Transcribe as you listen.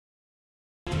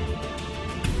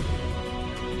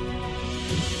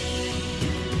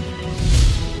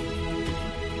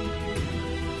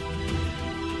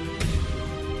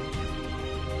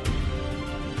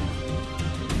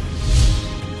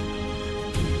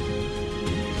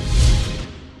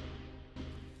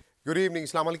Good evening,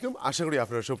 Assalamu alaikum. আশা করি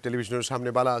আপনারা সব টেলিভিশনের সামনে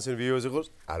ভালো আছেন ভিউয়ার্স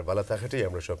আর ভালো থাকাটাই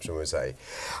আমরা সব সময় চাই।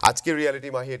 আজকে রিয়েলিটি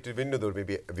মাহি একটি ভিন্ন ধর্মী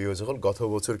ভিউয়ার্স গত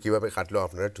বছর কিভাবে কাটলো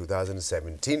আপনারা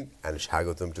 2017 এন্ড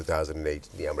স্বাগতম 2008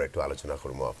 নিয়ে আমরা একটু আলোচনা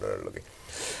করব আপনাদের লগে।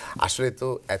 আসলে তো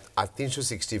আর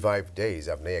 365 ডেজ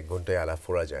আপনি এক ঘন্টায় আলাপ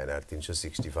করা যায় না আর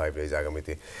 365 ডেজ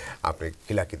আগামীতে আপনি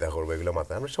কিলাকিতা করবে এগুলো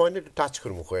মাথায় আমরা সবাই একটু টাচ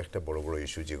করবো কয়েকটা বড় বড়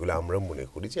ইস্যু যেগুলো আমরা মনে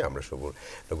করি যে আমরা সব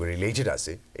লোক রিলেটেড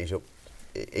আছে এইসব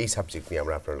এই সাবজেক্ট নিয়ে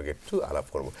আমরা আপনার লগে একটু আলাপ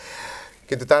করব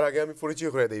কিন্তু তার আগে আমি পরিচয়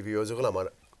করে দিই ভিউয়ার্স আমার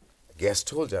গেস্ট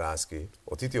হল যারা আজকে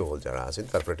অতিথি হল যারা আছেন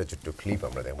তারপর একটা ছোট্ট ক্লিপ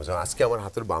আমরা দেখবো আজকে আমার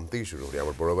হাতের বাম থেকে শুরু করি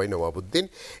আমার বড় ভাই নওয়াবুদ্দিন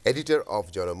এডিটর অফ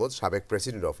জনমত সাবেক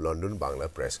president of London Bangla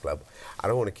press club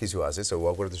আরও অনেক কিছু আছে সো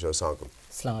ওয়া করে তো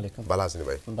আসসালামু আলাইকুম ভালো আছেন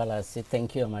ভাই ভালো আছি থ্যাংক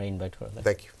ইউ আমার ইনভাইট করার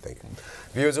থ্যাংক ইউ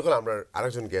ভিউয়ার্স আমরা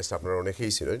আরেকজন গেস্ট আপনারা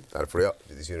অনেকেই ছিলেন তারপরে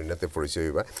যদি ছিলেন না পরিচয়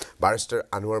হইবা ব্যারিস্টার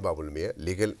আনোয়ার বাবুল মিয়া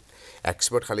লিগেল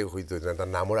এক্সপার্ট খালি হইতে হইতে না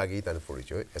তার নামের আগেই তার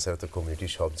পরিচয় এছাড়া তো কমিউনিটি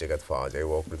সব জায়গায় পাওয়া যায়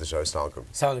ওয়া করে তো আসসালামু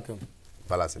আলাইকুম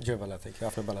ভালো আছেন জি ভালো থাকি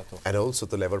আপনি ভালো তো and also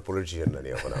তো লেবার পলিটিশিয়ান না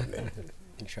নিয়ে এখন আপনি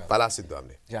ইনশাআল্লাহ ভালো আছেন তো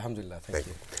আপনি জি আলহামদুলিল্লাহ থ্যাংক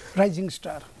ইউ রাইজিং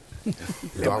স্টার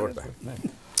দোয়া করতে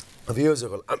ভিউয়ার্স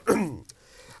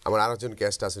আমার আরেকজন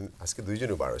গেস্ট আছেন আজকে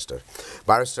দুইজনই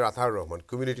ব্যারিস্টার আতাউর রহমান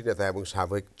কমিউনিটি নেতা এবং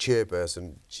সাবেক chairperson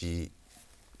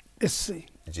GSC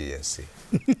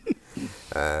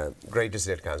great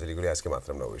state council এগুলি আজকে মাত্র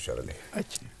আমরা অবশ্যই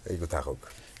আচ্ছা এই কথা হোক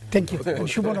থ্যাংক ইউ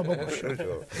শুভ নববর্ষ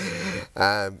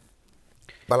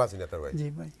ভালো আছেন নেতার ভাই জি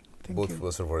ভাই বহুত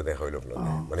বছর পরে দেখা হইল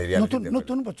মানে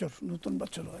নতুন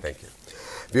বছর হয় থ্যাংক ইউ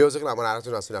ভিউয়ার্স আমার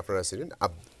আরেকজন আছেন আপনারা ছিলেন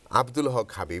আব্দুল হক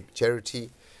Habib charity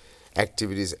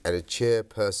activities and a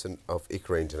chairperson of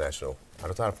Iqra international আর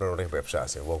তো আপনার অনেক ব্যবসা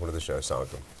আছে ওগুলো তো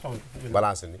ভালো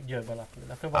আছেন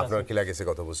আপনার কি লাগেছে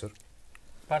গত বছর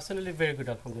Personally, very good,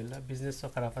 alhamdulillah. Business so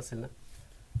খারাপ আছে না.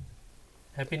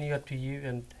 Happy New Year to you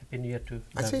and Happy New Year to the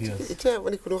viewers. এটা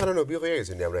মানে কোনো কারণে অভিযোগ হয়ে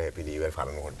গেছে আমরা হ্যাপি নিউ ইয়ার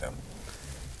পালন করতাম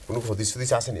কোনো হদিস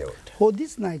আসেনি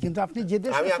হদিস নাই কিন্তু আপনি যে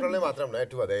দেশ আমি আপনার মাত্রাম না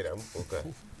একটু বাদাইরাম ওকে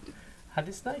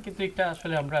হাদিস নাই কিন্তু এটা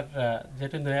আসলে আমরা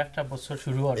যেটা নয় একটা বছর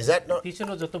শুরু হলো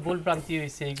পিছনে যত ভুল ভ্রান্তি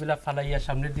হইছে এগুলা ফালাইয়া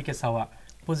সামনের দিকে চাওয়া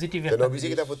পজিটিভ একটা নবীজি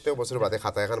কিটা প্রত্যেক বছর বাদে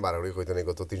খাতা এখন বারোই কইতে নাই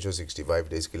গত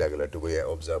 365 ডেজ কি লাগলো একটু বইয়া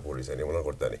অবজার্ভ করেছেন এমন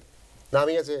করতে নেই না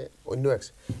আমি আছে অন্য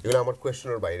এগুলো আমার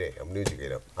কোয়েশ্চনের বাইরে আমি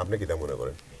জিজ্ঞাসা আপনি কিটা মনে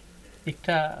করেন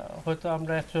একটা হয়তো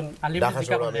আমরা একজন আলিম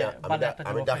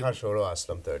আমি ঢাকা শহরে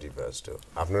আসলাম 31st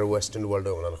আপনার ওয়েস্টার্ন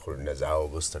ওয়ার্ল্ডে ওনার করেন না যা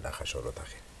অবস্থা ঢাকা শহরে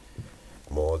থাকে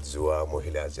মদ জুয়া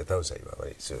মহিলা যেটাও চাইবা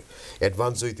মানে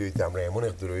অ্যাডভান্স হইতে হইতে আমরা এমন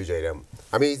এক দূর হয়ে যাইলাম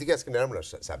আমি এইদিকে আজকে নেরাম না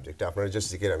সাবজেক্টটা আপনারা জাস্ট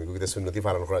জিজ্ঞেস আমি কুকিতে সুন্নতি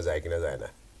পালন করা যায় কিনা যায় না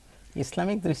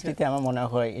ইসলামিক দৃষ্টিতে আমার মনে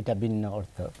হয় এটা ভিন্ন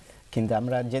অর্থ কিন্তু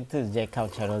আমরা যেহেতু যে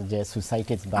কালচারাল যে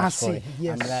সোসাইটিতে বাস করি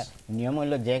আমরা নিয়ম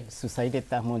হলো যে সোসাইটিতে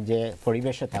থাকবো যে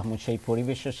পরিবেশে থাকবো সেই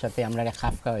পরিবেশের সাথে আমরা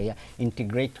খাপ খাওয়াইয়া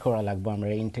ইন্টিগ্রেট করা লাগবো আমরা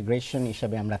ইন্টিগ্রেশন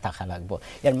হিসাবে আমরা থাকা লাগবো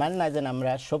এর মানে না যে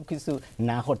আমরা সব কিছু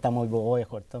না করতাম হইব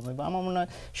করতাম হইব আমার মনে হয়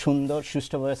সুন্দর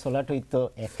সুষ্ঠুভাবে চলাটাই তো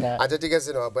একটা আচ্ছা ঠিক আছে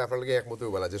আপনাকে একমত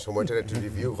বলা যে সময়টা একটু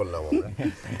রিভিউ করলাম আমরা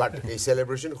বাট এই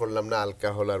সেলিব্রেশন করলাম না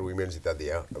আলকাহল আর উইমেন্স ইতা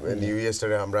দিয়া নিউ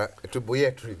ইয়ারটারে আমরা একটু বইয়ে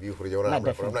একটু রিভিউ করি যেমন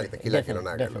আমরা করলাম না কিলা কেন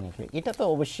না গেল এটা তো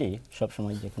অবশ্যই সব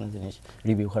সময় যে কোনো জিনিস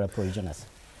রিভিউ করার প্রয়োজন আছে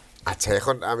আচ্ছা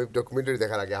এখন আমি ডকুমেন্টারি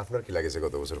দেখার আগে আপনার কি লাগেছে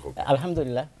গত বছর খুব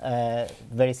আলহামদুলিল্লাহ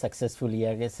ভেরি সাকসেসফুল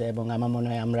ইয়ার গেছে এবং আমার মনে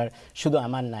হয় আমরা শুধু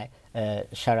আমার নাই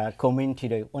সারা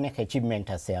কমিউনিটির অনেক অ্যাচিভমেন্ট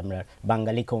আছে আমরা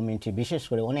বাঙালি কমিউনিটি বিশেষ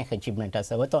করে অনেক অ্যাচিভমেন্ট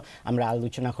আছে হয়তো আমরা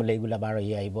আলোচনা করলে এগুলো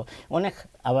বারোই আইব অনেক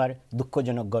আবার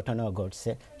দুঃখজনক ঘটনাও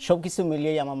ঘটছে সব কিছু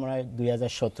মিলিয়েই আমার মনে হয়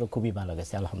 2017 খুবই ভালো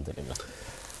গেছে আলহামদুলিল্লাহ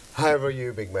How are you,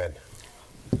 big man?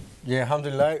 Yeah,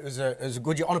 alhamdulillah, it was a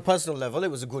good year. On a personal level,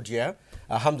 it was a good year,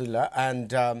 alhamdulillah. And,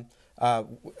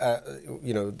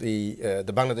 you know,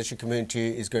 the Bangladeshi community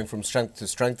is going from strength to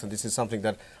strength, and this is something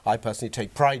that I personally take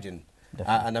pride in.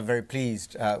 And I'm very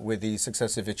pleased with the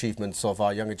successive achievements of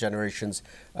our younger generations,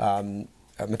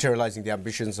 materializing the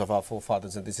ambitions of our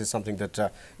forefathers, and this is something that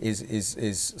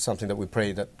is something that we pray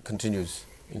that continues,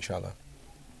 inshallah.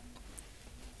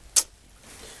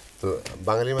 তো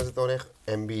বাঙালির মাঝে তো অনেক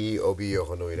MB Obi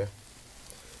এখন হইরা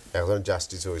এখন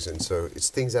justice হইছেন so it's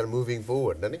things are moving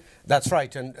forward না That's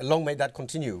right, and long may that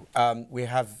continue. We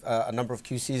have a number of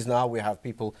QCs now. We have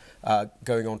people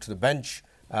going on to the bench,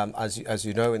 as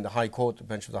you know, in the High Court, the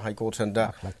bench of the High Court, and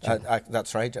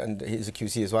that's right, and he's a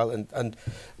QC as well, and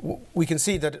we can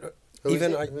see that.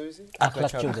 Even who is he?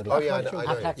 Akhlaq Choudhury. Oh yeah, I know.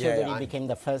 Akhlaq Choudhury became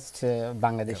the first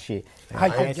Bangladeshi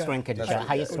highest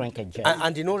ranked judge.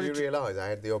 And in order do you realize I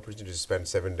had the opportunity to spend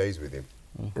 7 days with him?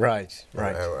 Right,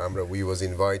 right. We was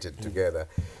invited together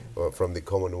from the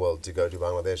Commonwealth to go to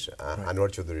Bangladesh. Anwar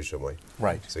Chaudhuri Shomoy.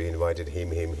 Right. So he invited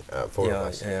four of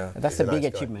us. That's He's a big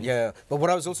nice guy. achievement. Yeah, but what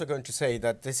I was also going to say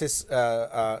that this is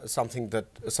something that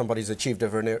somebody's achieved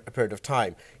over a period of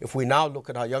time. If we now look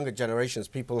at our younger generations,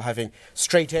 people having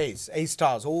straight A's, A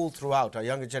stars all throughout our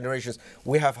younger generations,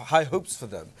 we have high hopes for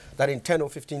them that in 10 or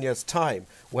 15 years' time,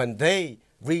 when they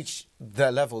reach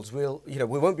their levels, we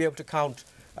won't be able to count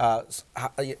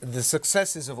the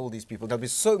successes of all these people. There'll be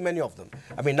so many of them.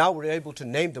 I mean, now we're able to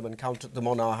name them and count them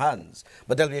on our hands.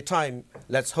 But there'll be a time,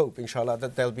 let's hope, inshallah,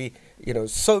 that there'll be,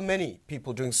 so many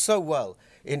people doing so well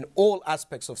in all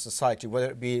aspects of society, whether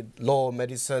it be law,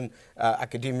 medicine,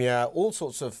 academia, all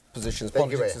sorts of positions,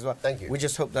 politics as well. Thank you. We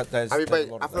just hope that there's a lot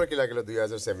of আপনার কি লাগলো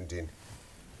 2017?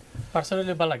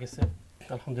 Personally ভালো লাগছে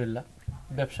আলহামদুলিল্লাহ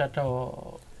ব্যবসাটাও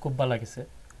খুব ভালো লাগছে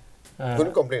কোন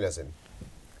কমপ্লেইন আছেন?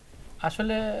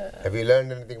 আসলে Have you learned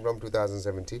anything from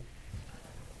 2017?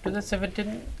 2017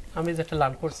 আমি যেটা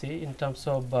লার্ন করছি ইন টার্মস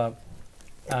অফ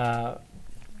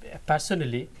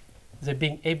পার্সোনালি যে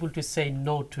being able to say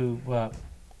no to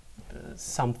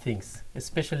some things,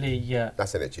 especially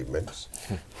That's an achievement.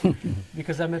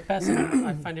 because I'm a person,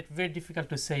 I find it very difficult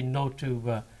to say no to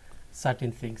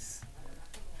certain things.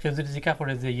 কেউ যদি জিজ্ঞাসা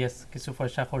করে যে yes কিছু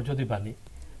পয়সা খরচ দিবানি,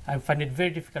 I find it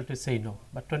very difficult to say no.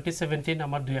 But 2017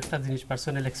 আমার দুই একটা জিনিস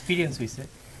পার্সোনাল এক্সপিরিয়েন্স হইছে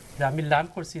যে আমি লার্ন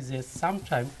করছি যে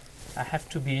sometime I have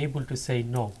to be able to say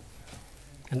no.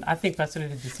 And I think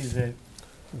personally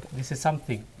this is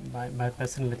something my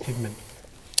personal achievement.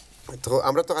 তো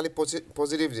আমরা তো খালি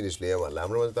পজিটিভ জিনিস লইয়া মারলাম,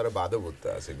 আমরা মধ্যে তারা বাদও করতে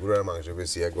আছে গুড়ার মাংস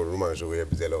বেশি গরুর মাংস হইয়া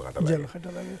জেলও খাটা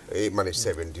লাগে এই মানে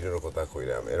 17-এর কথা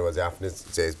কইলাম। এর মাঝে আপনি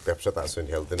যে ব্যবসাতে আসেন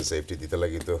হেলথ অ্যান্ড সেফটি দিতে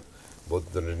লাগি তো বহুত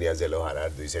জনের নিয়ে জেলও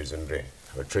হারার 2-4 জন রে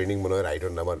ট্রেনিং মনে হয়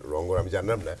রাইডর নাম রঙর আমি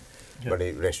জানলাম না, মানে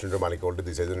রেস্টুরেন্টের মালিক উল্টে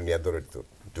 2-4 জন নিয়ে ধরে তো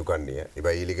দোকান নিয়ে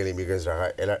এবার ইলিগাল ইমিগ্রেন্টস রাখা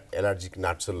অ্যালার্জিক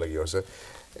নাটসল লাগি অবশ্য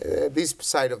this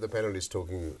side of the panel is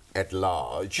talking at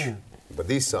large, but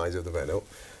this side of the panel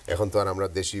এখন তো আর আমরা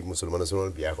দেশি মুসলমান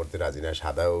বিয়া করতে রাজি না,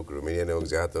 সাদা হোক রোমেনিয়ান হোক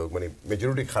যাহাত হোক, মানে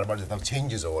মেজরিটি খাবার যেটা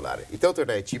চেঞ্জেস হল আর এটাও তো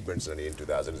একটা achievements in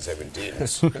 2017.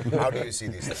 How do you see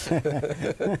this?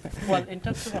 Well, in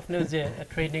terms of আপনার যে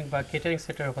ট্রেনিং বা কেটারিং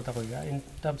সেক্টরের কথা কইয়া in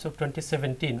terms of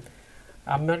 2017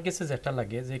 আমার কাছে যেটা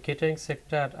লাগে যে কেটারিং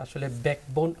সেক্টর আসলে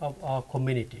backbone of our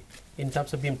community in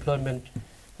terms of employment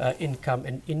income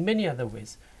end in many other wedge.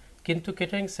 কিন্তু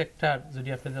কেটারিং সেক্টর যদি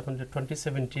আপনি যখন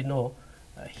 2017ও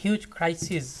হিউজ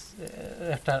ক্রাইসিস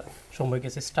একটা সময়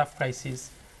গেছে, স্টাফ ক্রাইসিস,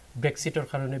 ব্রেক্সিটের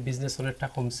কারণে বিজনেস অনেকটা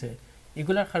কমছে,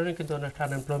 এগুলোর কারণে কিন্তু অনেকটা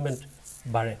আনএমপ্লয়মেন্ট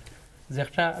বাড়ে।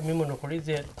 যেটা আমি মনে করি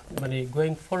যে মানে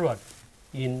going forward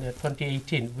in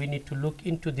 2018 we need to look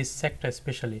into this sector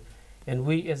specially and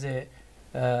we as a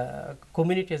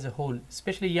community as a whole,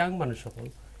 specially young মানুষ সকল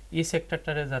এই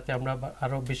সেক্টরটারে যাতে আমরা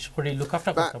আরো বেশি করে লুক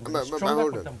আফটার করতাম পারি, স্ট্রঙ্গার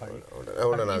করতাম পারি।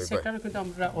 এই সেক্টরে কিন্তু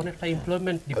আমরা অনেকটা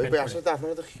এমপ্লয়মেন্ট ডিপেন্ড করি। আসলে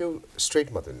আপনারা তো কেউ স্ট্রেট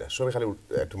মাতুন না, সবাই খালি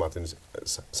একটু মাতুন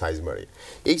সাইজ মারি।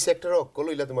 এই সেক্টরে অকল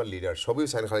ইলা তোমার লিডার সবই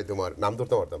সাইন খালি তোমার নাম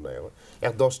ধরতে পারতাম না, আমার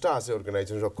 10টা আছে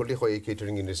অর্গানাইজেশন সকলই হয় এই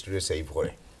কেটারিং ইন্ডাস্ট্রিতে সেভ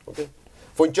করে। ওকে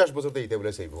 50 বছর তো এইটা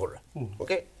বলে সেভ করে।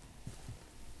 ওকে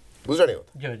বুঝলেন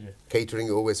কথা? কেটারিং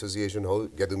ও অ্যাসোসিয়েশন হোক,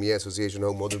 গেদুমিয়া অ্যাসোসিয়েশন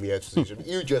হোক, মধুমিয়া association,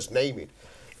 you just name it,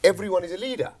 everyone is a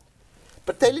leader.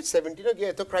 But তাইলে 17 গিয়ে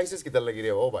এত ক্রাইসিস কিতার লাগি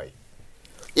রে ও ভাই,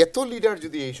 এত লিডার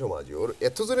যদি এই সমাজে ওর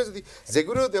এত জনে যদি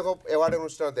যেগুলো দেখো অ্যাওয়ার্ড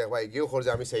অনুষ্ঠান দেখবাই গিয়েও খরচ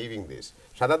আমি সেভিং দিস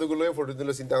সাদা দুগুলো ফটো দিল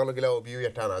চিন্তা করলো গেলে ওবিউ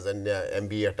একটা আনা যায় না,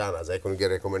 এমবি একটা আনা যায়, কোনো গিয়ে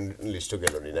রেকমেন্ড লিস্টও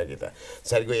গেল নি না গীতা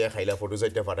স্যার গিয়ে খাইলা ফটো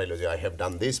চাইটা ফাটাইলো যে I have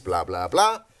done this blah blah blah,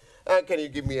 can you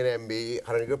give me N MB,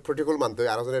 কারণ প্রোটোকল মানতে হয়,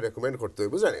 আরো জনে রেকমেন্ড করতে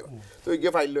হয়, বুঝলেন? তো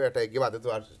গিয়ে ফাইল এটা গিয়ে বাদে তো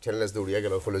আর চ্যানেলস দৌড়িয়া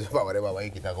গেল ফলে যে বাবারে বাবা এই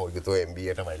কিতা কই তো এমবি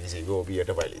এটা পাইলিস এই ওবি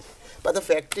এটা পাইলিস। বাট দ্য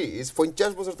ফ্যাক্ট ইজ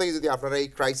 50 বছর থেকে যদি আপনারা এই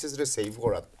ক্রাইসিসরে সেভ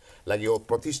করার লাগে ও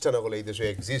প্রতিষ্ঠান হলে এই দেশে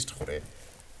এক্সিস্ট করে,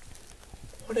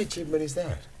 হোয়াট অ্যাচিভমেন্ট ইজ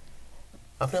দ্যাট?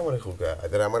 আপনি আমার খোকা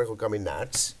আদার আমার খোকা আমি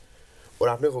নাটস ওর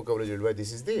আপনি খোকা বলে জুল ভাই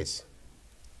দিস ইজ দিস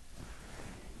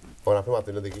ওর আপনি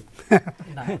মাতুন না দেখি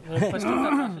না কোশ্চেনটা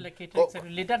আসলে কেটারিং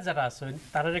সেক্টর লিডার যারা আছেন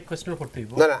তারা কোশ্চেন করতে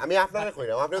হইব। না না আমি আপনারে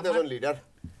কইলাম আপনিও তো একজন লিডার,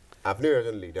 আপনিও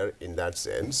একজন লিডার ইন দ্যাট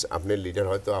সেন্স, আপনি লিডার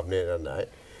হয়তো আপনি এরা নাই,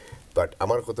 বাট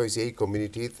আমার কথা হচ্ছে এই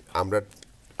কমিউনিটি আমরা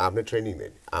আপনি ট্রেনিং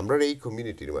নেন, আমরা এই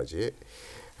কমিউনিটির মাঝে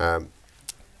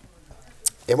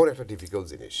এমন একটা ডিফিকাল্ট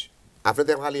জিনিস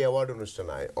আপনাদের খালি অ্যাওয়ার্ড অনুষ্ঠান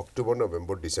হয় অক্টোবর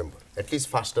নভেম্বর ডিসেম্বর, অ্যাটলিস্ট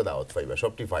 5টা দাওয়াত পাইবা,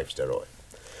 সবটি 5 স্টার হয়,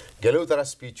 গেলেও তারা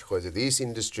স্পিচ করে যে this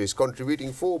industry is contributing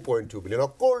 4.2 billion,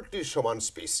 অকলটির সমান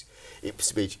স্পিচ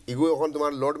এগুলো এখন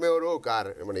তোমার লর্ড মেয়র হোক আর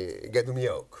মানে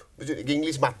গেদুমিয়া হোক, বুঝলি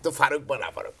ইংলিশ মাত্র ফারুক বা না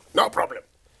ফারুক নো প্রবলেম।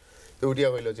 তো উঠিয়া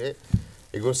হইল যে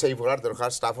এগুলো সেই ভরার দরকার,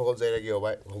 স্টাফ সকল যাই রাখি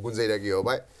হবায়, হুকুন যাই রাখি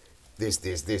হবায়,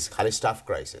 দিস খালি স্টাফ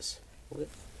ক্রাইসিস,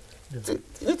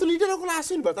 এটা তো লিডার ওগুলো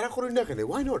আসেন বা তারা করেন না খেলে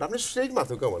ওয়াই নট আপনি স্ট্রেট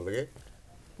মাথো কেমন লাগে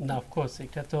না অফকোর্স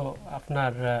এটা তো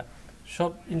আপনার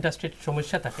সব ইন্ডাস্ট্রির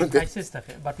সমস্যা থাকে ক্রাইসিস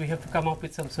থাকে but we have to come up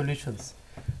with some solutions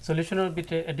সলিউশনের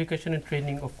ভিতরে এডুকেশন এন্ড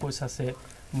ট্রেনিং অফকোর্স আছে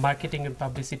মার্কেটিং এন্ড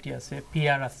পাবলিসিটি আছে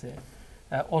পিআর আছে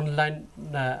অনলাইন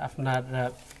আপনার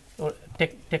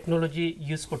টেকনোলজি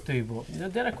ইউজ করতে হইব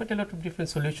দেয়ার are quite a lot of different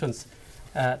solutions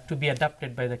two B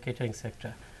adapted by the catering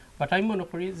sector but আমি মনে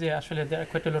করি যে আসলে দেয়ার are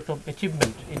quite a lot of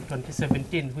achievement in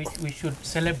 2017 which we should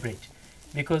celebrate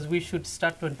because we should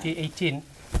start 2018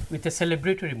 with a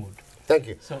celebratory mood. Thank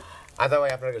you. So, আদা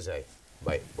ভাই আপনার কাছে যাই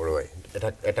ভাই বড় ভাই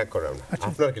এটা করাম না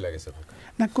আপনার কি লাগেছে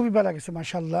না খুবই ভালো লাগছে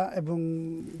মাশাআল্লাহ এবং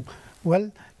ওয়েল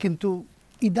কিন্তু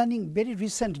ইদানিং ভেরি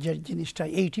রিসেন্ট যে জিনিসটা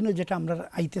 18 যেটা আমরা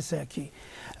আইতেছে আর কি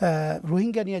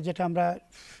রোহিঙ্গা নিয়ে যেটা আমরা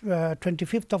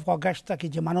 25th of August থাকি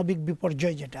যে মানবিক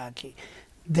বিপর্যয় যেটা আর কি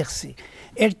দেখছি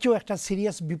এর চেয়েও একটা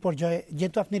সিরিয়াস বিপর্যয়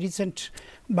যেহেতু আপনি রিসেন্ট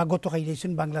বা গতকাল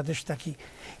গেছেন বাংলাদেশ থাকি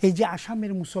এই যে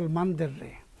আসামের মুসলমানদের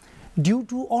due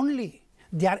to only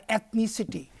there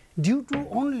ethnicity due to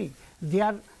only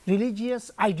there religious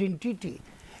identity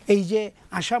এই যে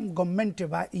আসাম গভর্নমেন্টে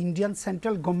বা ইন্ডিয়ান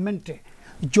সেন্ট্রাল গভর্নমেন্টে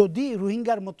যদি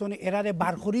রোহিঙ্গার মতন এরারে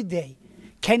বার করে দেয়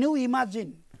can you imagine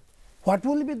what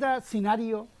will be the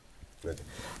scenario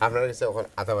আপনার কাছে এখন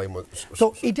আদা ভাই তো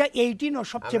এটা 18 ও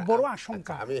সবচেয়ে বড়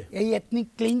আশঙ্কা এই এথনিক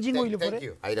ক্লিনজিং হইল পরে থ্যাংক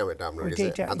ইউ আইরাম এটা আপনার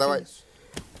কাছে আদা ভাই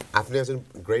আপনি একজন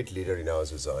great leader in our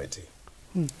society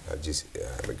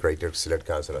greater Sylhet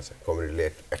council আছে কমিউনিটি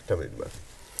একটা মিনিট মাত্র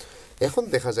এখন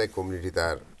দেখা যায় কমিউনিটি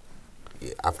তার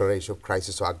আপনারা এইসব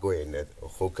ক্রাইসিস আগে এনে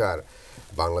হোকার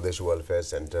বাংলাদেশ ওয়েলফেয়ার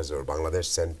সেন্টার্স ওর বাংলাদেশ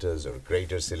সেন্টার্স ওর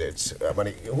গ্রেটার সিলেট মানে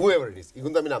হু এভার ইট ইজ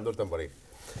এখন তো আমি নাম ধরতাম পারি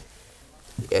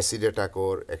acid attack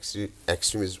or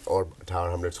extremism or tower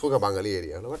hamlets hoga Bangali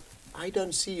area but I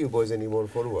don't see you boys anymore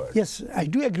forward. Yes, I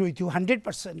do agree with you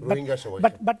 100%.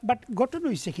 But gotten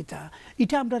hoyse kita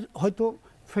এটা আমরা হয়তো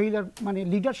failure মানে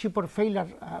লিডারশিপের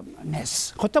ফেইলারনেস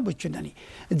কথা বুঝছেন জানি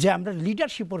যে আমরা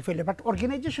লিডারশিপের failure but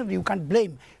organisation you can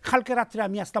blame কালকে রাত্রে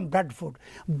আমি আসলাম ব্রাডফোর্ড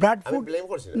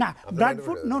না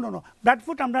ব্রাডফোর্ড নো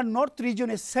ব্রাডফোর্ড আমরা নর্থ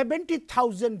রিজনে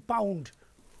 70,000 পাউন্ড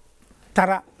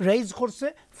তারা রেইজ করছে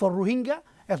ফর রোহিঙ্গা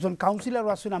একজন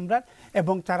কাউন্সিলর আছেন আমরা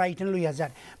এবং তারা এটা লইয়া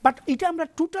যায় বাট এটা আমরা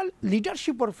টোটাল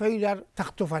লিডারশিপের ফেইলার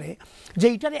থাকতে পারে যে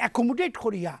এটারে অ্যাকোমোডেট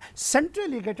করিয়া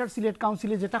সেন্ট্রাল গ্রেটার সিলেট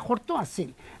কাউন্সিলে যেটা করতে আসছিল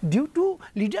ডিউ টু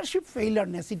লিডারশিপ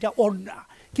ফেইলারনেস এটা ওর না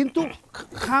কিন্তু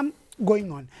খাম গোয়িং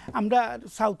অন আমরা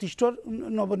সাউথ ইস্টর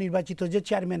নবনির্বাচিত যে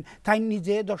চেয়ারম্যান তাই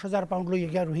নিজে 10,000 পাউন্ড লইয়া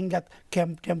গিয়া রোহিঙ্গা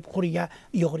ক্যাম্প করিয়া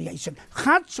করিয়া আইছেন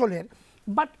হাত চলের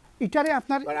বাট এটারে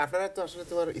আপনারা তো আসলে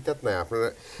তোমার ইতাত নাই আপনারা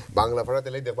বাংলা পড়া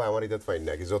তেলেই দেখো আমার ইতাত ফাইন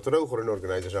না কি যতটাও করেন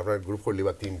অর্গানাইজেশন আপনার গ্রুপ করলি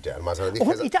বা তিনটা আর মাঝারি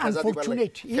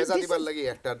খেজা দিবার লাগি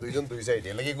একটা দুইজন দুই সাইডে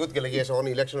লাগি গুড গেলে গিয়ে যখন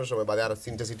ইলেকশনের সময় বাদে আর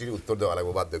তিনটা সিটির উত্তর দেওয়া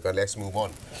লাগবে বাদ দেওয়া লেটস মুভ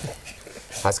অন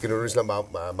আজকে নুরুল ইসলাম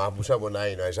মাহবুসা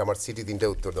বোনাই নয় আমার সিটি তিনটা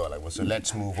উত্তর দেওয়া লাগবে সো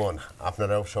লেটস মুভ অন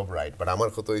আপনারাও সব রাইট বাট আমার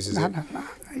কত হয়েছে যে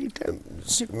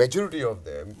মেজরিটি অফ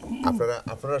দেম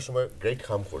আপনারা সময় গ্রেট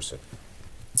কাম করছেন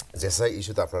যেসাই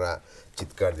ইস্যুতে আপনারা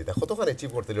চিৎকার দিতা কতখানি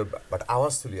চিপ করতে বাট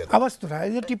আওয়াজ তুলিয়া আওয়াজ তোরা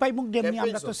এই যে টিপাই মুখ ডেম নিয়ে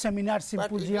আমরা তো সেমিনার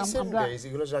সিম্পোজিয়াম আমরা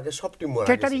এগুলো জায়গায় সব টিম মারা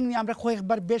ক্যাটারিং নিয়ে আমরা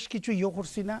কয়েকবার বেশ কিছু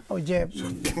করছি না ওই যে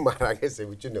মারা গেছে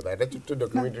বুঝছেন না এটা ছোট্ট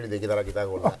ডকুমেন্টারি দেখি তারা কিতা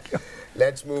করল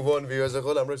লেটস মুভ অন ভিউয়ার্স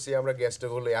সকল আমরা গেস্ট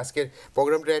হল আজকের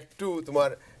প্রোগ্রামটা একটু তোমার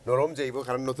নরম যাইব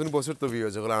কারণ নতুন বছর তো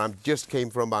ভিউয়ার্স সকল আর I just came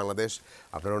from Bangladesh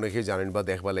আপনারা অনেকেই জানেন বা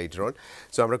দেখবা লেটার অন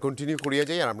সো আমরা কন্টিনিউ করিয়া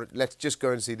যাই আর আমরা let's just go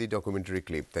and see the documentary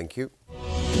clip thank you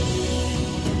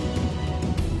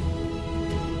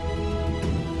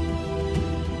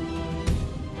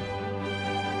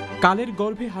কালের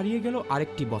গর্ভে হারিয়ে গেল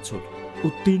আরেকটি বছর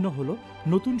উত্তীর্ণ হলো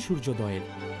নতুন সূর্যোদয়ের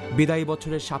বিদায়ী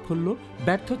বছরের সাফল্য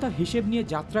ব্যর্থতার হিসেব নিয়ে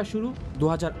যাত্রা শুরু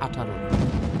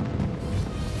 2018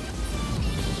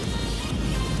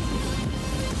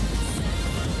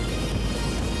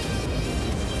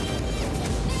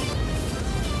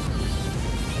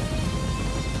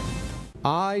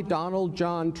 I, Donald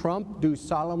John Trump, do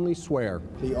solemnly swear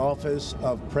the office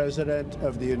of President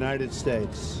of the United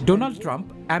States. Donald Trump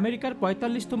আমেরিকার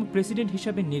 45তম প্রেসিডেন্ট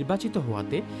হিসেবে নির্বাচিত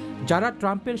হওয়াতে যারা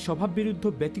ট্রাম্পের স্বভাববিরুদ্ধ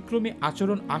ব্যতিক্রমী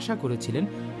আচরণ আশা করেছিলেন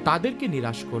তাদেরকে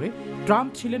নিরাশ করে ট্রাম্প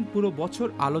ছিলেন পুরো বছর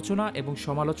আলোচনা এবং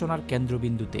সমালোচনার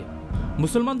কেন্দ্রবিন্দুতে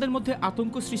মুসলমানদের মধ্যে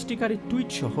আতঙ্ক সৃষ্টিকারী টুইট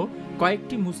সহ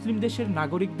কয়েকটি মুসলিম দেশের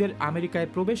নাগরিকদের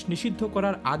আমেরিকায় প্রবেশ নিষিদ্ধ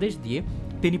করার আদেশ দিয়ে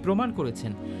তিনি প্রমাণ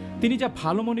করেছেন তিনি যা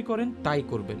ভালো মনে করেন তাই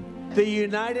করবেন The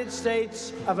United States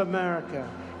of America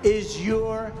is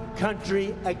your country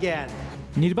again.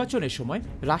 নির্বাচনের সময়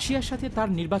রাশিয়ার সাথে তার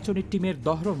নির্বাচনী টিমের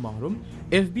দহরম মহরম,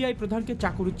 FBI প্রধানকে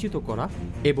চাকরিচ্যুত করা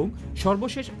এবং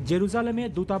সর্বশেষ জেরুজালেমে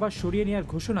দূতাবাস সরিয়ে নেওয়ার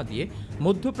ঘোষণা দিয়ে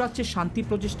মধ্যপ্রাচ্যে শান্তি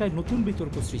প্রচেষ্টায় নতুন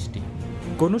বিতর্ক সৃষ্টি।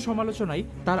 কোনো সমালোচনাই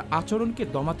তার আচরণকে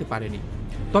দমাতে পারেনি।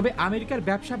 তবে আমেরিকার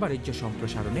ব্যবসা বাণিজ্য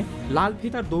সম্প্রসারণে লাল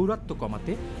ফিতার দৌরাত্ম্য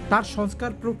কমাতে তার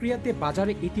সংস্কার প্রক্রিয়াতে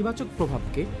বাজারে ইতিবাচক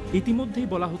প্রভাবকে ইতিমধ্যেই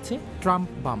বলা হচ্ছে ট্রাম্প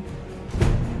বাম্প।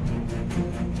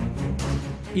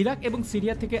 ইরাক এবং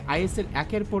সিরিয়া থেকে আইএসের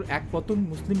একের পর এক পতন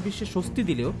মুসলিম বিশ্বে স্বস্তি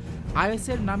দিলেও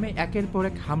আইএসের নামে একের পর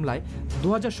এক হামলায়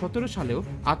 2017 সালেও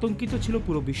আতঙ্কিত ছিল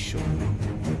পুরো বিশ্ব।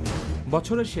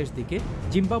 বছরের শেষ দিকে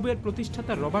জিম্বাবুয়ের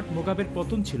প্রতিষ্ঠাতা রবার্ট মুগাবের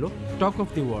পতন ছিল টক অফ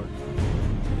দি ওয়ার্ল্ড।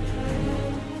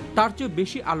 তার চেয়ে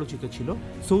বেশি আলোচিত ছিল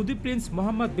সৌদি প্রিন্স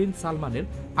মোহাম্মদ বিন সালমানের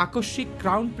আকস্মিক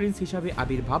ক্রাউন প্রিন্স হিসাবে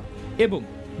আবির্ভাব এবং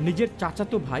নিজের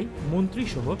চাচাতো ভাই মন্ত্রী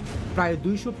সহ প্রায়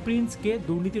 200 প্রিন্সকে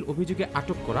দুর্নীতির অভিযোগে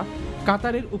আটক করা,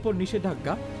 কাতারের উপর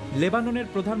নিষেধাজ্ঞা, লেবাননের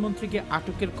প্রধানমন্ত্রীকে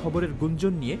আটকের খবরের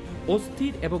গুঞ্জন নিয়ে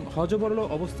অস্থির এবং হযবরল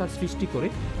অবস্থার সৃষ্টি করে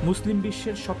মুসলিম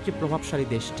বিশ্বের সবচেয়ে প্রভাবশালী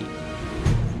দেশটি।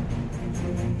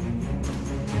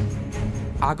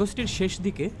 আগস্টের শেষ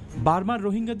দিকে বার্মার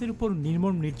রোহিঙ্গাদের উপর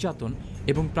নির্মম নির্যাতন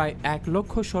এবং প্রায় 1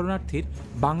 লক্ষ শরণার্থীর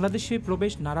বাংলাদেশে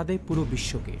প্রবেশ নাড়া দেয় পুরো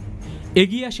বিশ্বকে।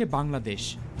 এগিয়ে আসে বাংলাদেশ,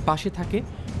 পাশে থাকে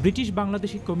ব্রিটিশ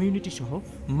বাংলাদেশি কমিউনিটি সহ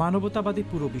মানবতাবাদী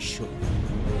পুরো বিশ্ব।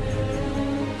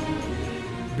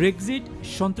 ব্রেক্সিট,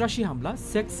 সন্ত্রাসী হামলা,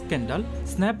 sex scandal,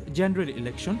 snap general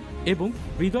election এবং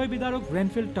হৃদয় বিদারক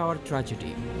গ্রেনফেল টাওয়ার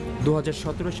ট্র্যাজেডি।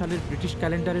 2017 সালের ব্রিটিশ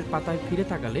ক্যালেন্ডারের পাতায় ফিরে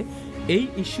তাকালে এই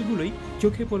ইস্যুগুলোই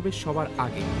চোখে পড়বে সবার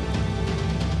আগে।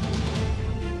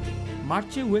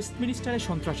 মার্চে ওয়েস্টমিনিস্টারে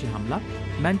সন্ত্রাসী হামলা,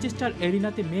 ম্যানচেস্টার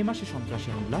এরিনাতে মে মাসে সন্ত্রাসী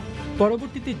হামলা,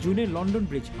 পরবর্তীতে জুনে লন্ডন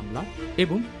ব্রিজ হামলা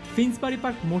এবং ফিন্সবারি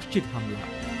পার্ক মসজিদ হামলা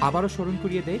আবারও স্মরণ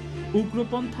করিয়ে দেয়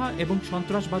উগ্রপন্থা এবং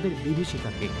সন্ত্রাসবাদের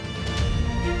বিভীষিকাকে।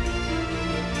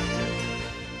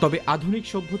 তবে আধুনিক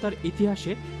সভ্যতার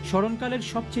ইতিহাসে স্মরণকালের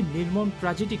সবচেয়ে নির্মম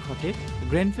ট্র্যাজেডি ঘটে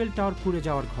গ্রেনফেল টাওয়ার পুড়ে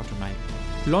যাওয়ার ঘটনায়।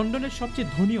 লন্ডনের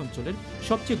সবচেয়ে ধনী অঞ্চলের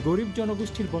সবচেয়ে গরিব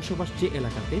জনগোষ্ঠীর বসবাস যে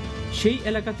এলাকাতে, সেই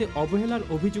এলাকাতে অবহেলার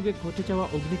অভিযোগে ঘটে যাওয়া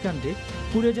অগ্নিকাণ্ডে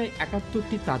পুড়ে যায়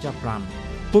 71টি তাজা প্রাণ।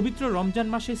 পবিত্র রমজান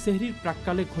মাসে সেহরির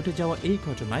প্রাক্কালে ঘটে যাওয়া এই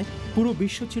ঘটনায় পুরো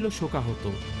বিশ্ব ছিল শোকাহত।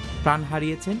 প্রাণ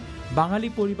হারিয়েছেন বাঙালি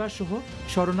পরিবার সহ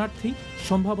শরণার্থী,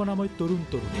 সম্ভাবনাময় তরুণ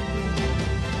তরুণী।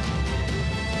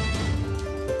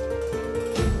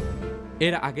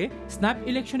 এর আগে স্ন্যাপ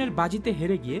ইলেকশনের বাজিতে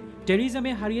হেরে গিয়ে টেরিজা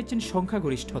মে হারিয়েছেন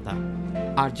সংখ্যাগরিষ্ঠতা,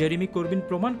 আর জেরেমি করবিন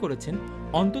প্রমাণ করেছেন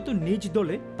অন্তত নিজ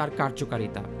দলে তার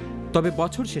কার্যকারিতা। তবে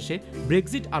বছর শেষে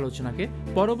ব্রেক্সিট আলোচনাকে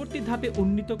পরবর্তী ধাপে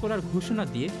উন্নীত করার ঘোষণা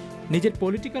দিয়ে নিজের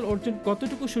পলিটিক্যাল অর্জন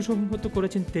কতটুকু সুসংহত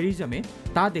করেছেন টেরিজা মে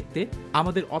তা দেখতে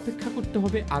আমাদের অপেক্ষা করতে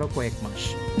হবে আরও কয়েক মাস।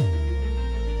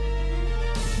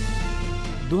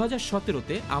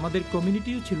 2017-তে আমাদের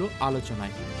কমিউনিটিও ছিল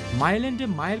আলোচনায়। মাইল্যান্ডে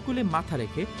মায়ের কোলে মাথা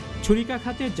রেখে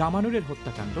ছুরিকাঘাতে জামানুরের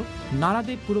হত্যাকাণ্ড নাড়া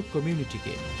দেয় পুরো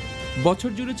কমিউনিটিকে।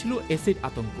 বছর জুড়ে ছিল এসিড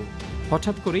আতঙ্ক।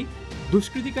 হঠাৎ করেই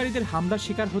দুষ্কৃতিকারীদের হামলার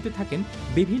শিকার হতে থাকেন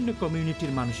বিভিন্ন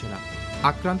কমিউনিটির মানুষেরা।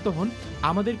 আক্রান্ত হন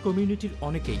আমাদের কমিউনিটির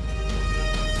অনেকেই।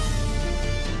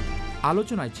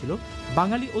 আলোচনায় ছিল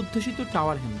বাঙালি অধ্যুষিত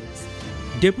টাওয়ার হ্যামলেটস,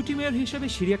 ডেপুটি মেয়র হিসেবে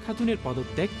শিরিয়া খাতুনের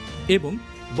পদত্যাগ এবং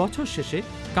বছর শেষে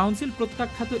কাউন্সিল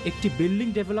প্রত্যাখ্যাত একটি বিল্ডিং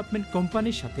ডেভেলপমেন্ট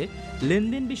কোম্পানির সাথে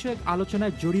লেনদেন বিষয়ক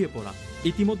আলোচনায় জড়িয়ে পড়া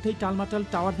ইতিমধ্যেই টালমাটাল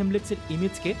টাওয়ার হ্যামলেটসের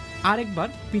ইমেজকে আরেকবার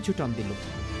পিছু টান দিল।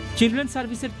 চিলড্রেন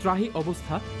সার্ভিসের ত্রাহি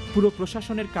অবস্থা পুরো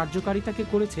প্রশাসনের কার্যকারিতাকে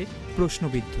করেছে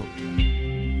প্রশ্নবিদ্ধ।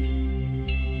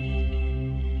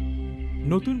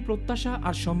 নতুন প্রত্যাশা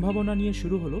আর সম্ভাবনা নিয়ে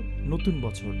শুরু হলো নতুন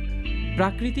বছর।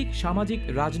 প্রাকৃতিক, সামাজিক,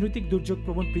 রাজনৈতিক দুর্যোগ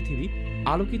প্রবণ পৃথিবী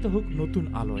আলোকিত হোক নতুন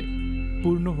আলোয়,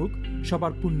 পূর্ণ হোক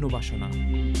সবার পুণ্য বাসনা।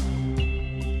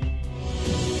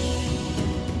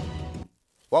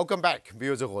 Welcome back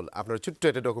viewers. আপনারা ছোট্ট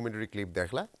একটা ডকুমেন্টারি ক্লিপ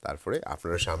দেখলা, তারপরে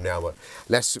আপনার সামনে আমার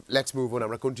লেটস মুভ অন,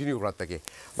 আমরা কন্টিনিউ করার থাকে।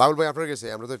 বাবুল ভাই আপনার কাছে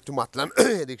আমরা তো একটু মাতলাম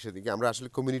এদিক সেদিকে, আমরা আসলে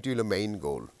কমিউনিটি হলো মেইন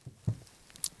গোল।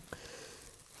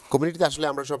 কমিউনিটিতে আসলে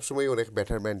আমরা সবসময় অনেক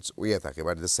বেটারমেন্টস উইয়ে থাকে,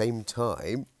 but at the same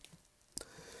time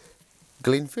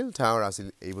গ্লেনফিল tower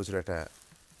আসলে এই বছর একটা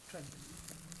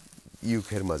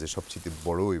ইউকের মাঝে সবচেয়ে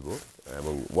বড় হইব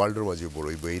এবং ওয়ার্ল্ডের মাঝেও বড়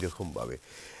হইব এইরকমভাবে।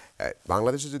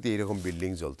 বাংলাদেশে যদি এইরকম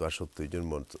বিল্ডিং জ্বলতো আর 70 জন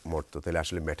মরতো, তাহলে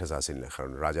আসলে ম্যাটার্স আসেন না।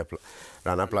 কারণ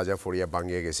রানা প্লাজা ফরিয়া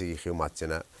ভাঙিয়ে গেছে, কেউ মারছে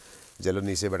না, জেলের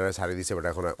নিচে বেটারা ছাড়িয়ে দিচ্ছে, বেটা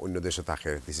এখন অন্য দেশে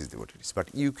থাকে। This is the what it is. But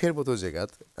ইউকের মতো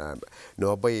জায়গাত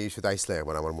নবাব ভাই এই শুধু আইসলা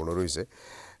একবার আমার মনে রয়েছে,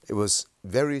 ইট ওয়াজ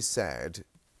ভেরি স্যাড।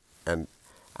 অ্যান্ড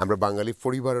আমরা বাঙালি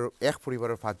পরিবারের এক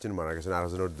পরিবারের 5 জন মারা গেছেন, আর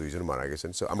জনের 2 জন মারা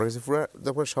গেছেন। সো আমরা কাছে পুরো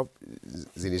দেখো সব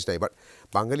জিনিস নাই, বাট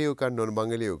বাঙালি হোক আর নন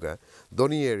বাঙালি হোক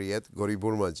ধনী এরিয়াত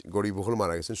গরিব বহুল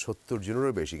মারা গেছেন 70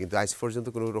 জনেরও বেশি, কিন্তু আজ পর্যন্ত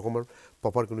কোনো রকমের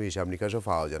প্রপার কোনো হিসাব নিকাশও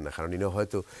পাওয়া যায় না, কারণ ইনি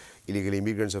হয়তো ইলিগাল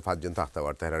ইমিগ্রেন্টসও 5 জন থাকতে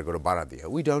পারতে আর করে বাড়া দিয়ে।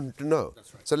 We don't know.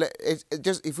 So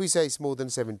just if we say more than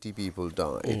 70 people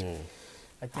died.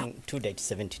 I think to date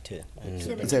 72.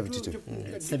 72.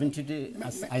 72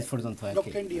 as for the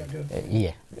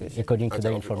yeah, according to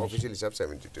the information. Officially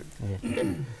 72.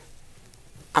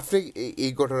 আপনি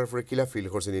এই ঘটনার পরে কিলা ফিল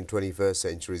করছেন in 21st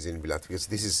centuries in Bilat, because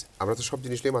this is আমরা তো সব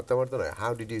জিনিস নিয়ে মারতে পারতো না.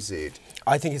 How did you see it?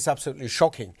 I think it's absolutely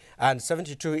shocking, and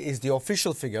 72 is the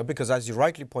official figure because, as you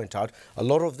rightly point out, a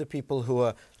lot of the people who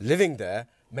are living there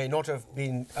may not have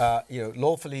been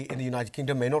lawfully in the United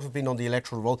Kingdom, may not have been on the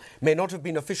electoral roll, may not have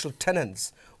been official tenants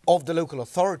of the local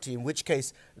authority, in which case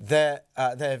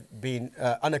they've been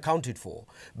unaccounted for.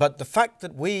 But the fact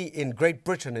that we in Great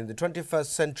Britain in the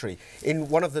 21st century, in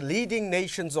one of the leading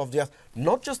nations of the earth,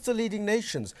 not just the leading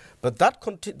nations, but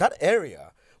that area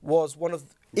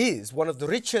is one of the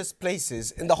richest places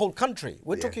in the whole country.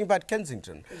 We're talking about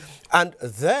Kensington. And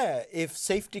there, if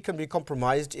safety can be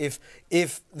compromised,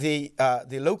 if the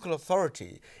local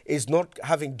authority is not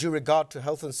having due regard to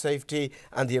health and safety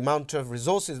and the amount of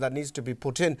resources that needs to be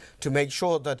put in to make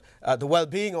sure that the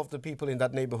well-being of the people in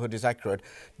that neighborhood is accurate,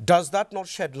 does that not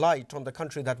shed light on the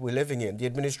country that we're living in, the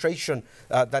administration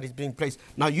that is being placed?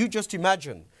 Now, you just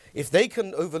imagine if they can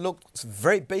overlook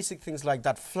very basic things like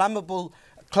that, flammable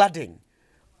cladding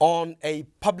on a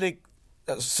public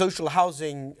social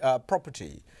housing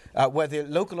property where the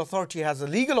local authority has a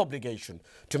legal obligation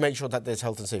to make sure that there's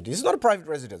health and safety. This is not a private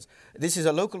residence. This is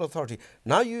a local authority.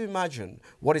 Now you imagine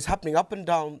what is happening up and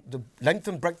down the length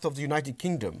and breadth of the United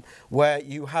Kingdom, where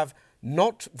you have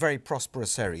not very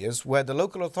prosperous areas, where the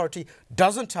local authority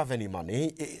doesn't have any money,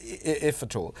 if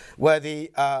at all, where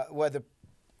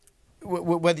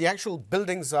the actual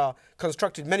buildings are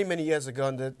constructed many years ago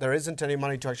and there isn't any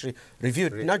money to actually review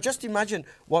it. Now just imagine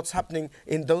what's happening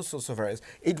in those sorts of areas.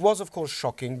 It was of course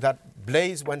shocking. That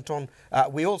blaze went on,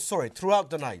 we all saw it throughout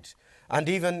the night and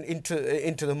even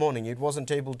into the morning. It wasn't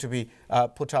able to be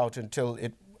put out until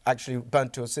it actually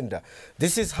burnt to a cinder.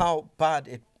 This is how bad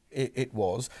it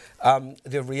was.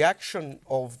 The reaction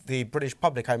of the British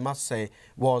public, I must say,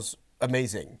 was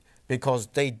amazing, because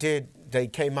they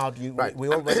came out, we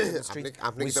all went to the street,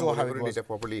 we saw how it was.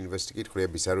 Properly investigate করে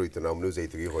বিচার হইতো না, আমরাও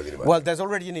যাইতে গিয়ে হইনি। Well, there's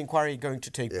already an inquiry going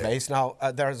to take place. Now,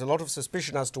 there is a lot of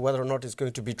suspicion as to whether or not it's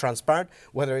going to be transparent,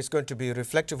 whether it's going to be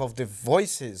reflective of the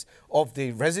voices of the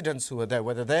residents who are there,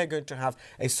 whether they're going to have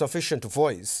a sufficient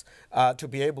voice to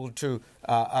be able to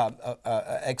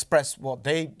express what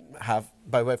they have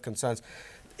by way of concerns.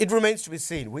 It remains to be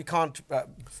seen. We can't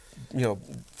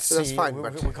That's fine,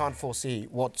 we can't foresee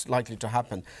what's likely to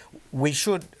happen. We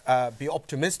should be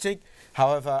optimistic.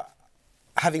 However,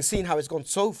 having seen how it's gone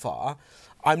so far,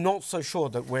 I'm not so sure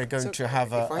that we're going to have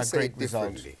a great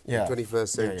result. In the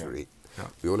 21st century,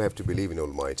 we all have to believe in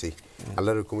Almighty.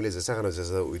 Allah's kumile zasakhana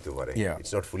zaza uito pare.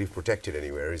 It's not fully protected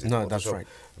anywhere, is it? No, that's right.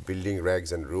 Building regs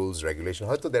and rules, regulation.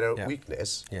 Hoyto there are weakness,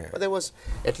 but there was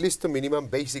at least the minimum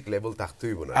basic level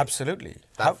takhtoi bona. Absolutely.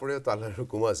 Tarpore to Allah's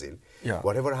hukum asil.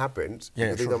 Whatever happens,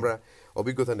 আমরা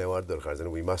অভিজ্ঞতা নেওয়ার দরকার, and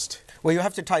we must. Well, you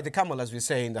have to tie the camel, as we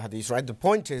say in the hadith, right? The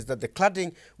point is that the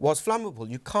cladding was flammable.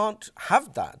 You can't have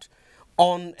that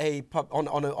on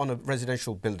a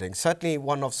residential building. Certainly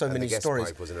one of so many stories.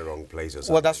 The gas pipe was in the wrong place or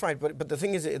something. Well, that's right. But the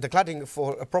thing is, the cladding for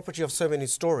a property of so many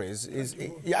stories is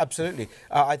absolutely.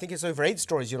 I think it's over 8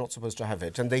 stories. You're not supposed to have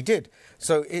it, and they did.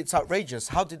 So it's outrageous.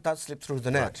 How did that slip through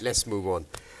the net? Right, let's move on.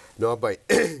 No, by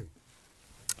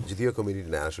যদিও community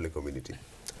না, আসলে community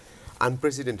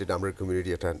unprecedented, আমরা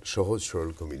community একটা সহজ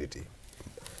সরল community.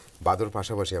 বাদর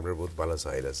পাশাপাশি আমরা বহুত ভালো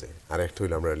সাইড আছে, আর একটা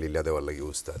হইল আমরা লীলা দেওয়ার লাগে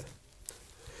উস্তাদ।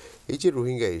 এই যে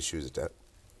রোহিঙ্গা ইস্যুজটা,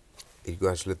 এইগুলো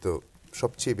আসলে তো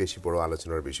সবচেয়ে বেশি বড়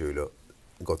আলোচনার বিষয় হইল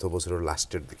গত বছরের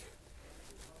লাস্টের দিকে,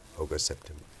 অগস্ট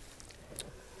সেপ্টেম্বর।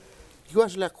 এগুলো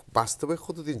আসলে বাস্তবে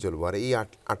কতদিন চলবো? আর এই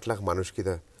 8 লাখ মানুষ কি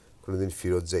তা কোনোদিন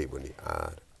ফেরত যাইবনি?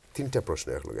 আর 3টা প্রশ্ন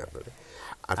একলগে আপনার।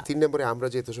 আর 3 নম্বরে আমরা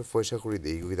যে এত সব পয়সা করে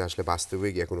দিই, এগুলো আসলে বাস্তবে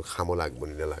গিয়ে কোনো খামো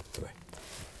লাগবনি না লাগতে হয়?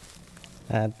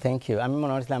 Thank you. আমি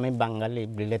মনে হচ্ছিল আমি বাঙালি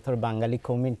বিলেতর বাঙালি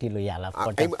কমিউনিটি লই আলাপ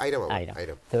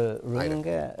তো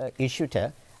রোহিঙ্গা ইস্যুটা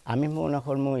আমি মনে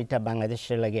করবো এটা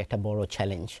বাংলাদেশের লাগে একটা বড়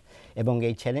চ্যালেঞ্জ, এবং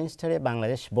এই চ্যালেঞ্জটারে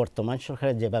বাংলাদেশ বর্তমান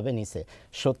সরকারের যেভাবে নিছে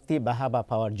সত্যি বাহাবা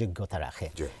পাওয়ার যোগ্যতা রাখে।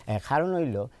 কারণ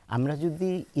হইল আমরা যদি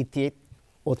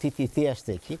অতীত ইতিহাস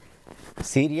দেখি,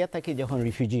 সিরিয়া থেকে যখন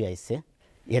রিফিউজি আইছে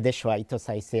এদেশও আইতে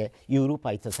চাইছে, ইউরোপ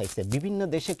আইতে চাইছে, বিভিন্ন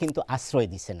দেশে কিন্তু আশ্রয়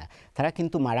দিছে না। তারা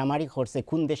কিন্তু মারামারি করছে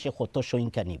কোন দেশে কত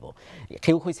সংখ্যা নিব।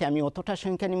 কেউ কইছে আমি অতটা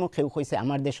সংখ্যা নিব, কেউ কইছে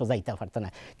আমার দেশও যাইতে পারত না।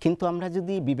 কিন্তু আমরা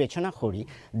যদি বিবেচনা করি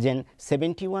যে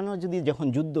 71-ও যদি যখন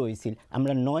যুদ্ধ হয়েছিল,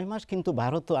 আমরা 9 মাস কিন্তু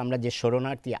ভারতও আমরা যে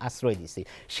শরণার্থী আশ্রয় দিছি,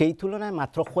 সেই তুলনায়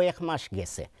মাত্র কয়েক মাস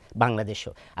গেছে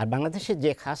বাংলাদেশও। আর বাংলাদেশে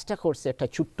যে কাজটা করছে, একটা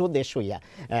ছোট্ট দেশ হইয়া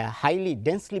হাইলি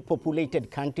ডেন্সলি পপুলেটেড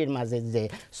কান্ট্রির মাঝে যে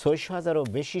 600,000-এরও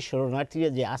বেশি শরণার্থীরা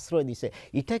যে আশ্রয় দিছে,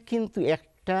 এটা কিন্তু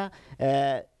একটা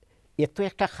এত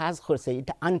একটা কাজ করছে,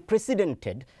 এটা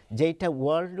আনপ্রেসিডেন্টেড, যে এটা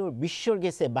ওয়ার্ল্ড বিশ্বর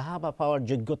গেছে বাহাবা পাওয়ার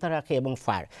যোগ্যতা রাখে এবং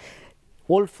ফার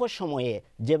অল্প সময়ে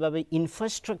যেভাবে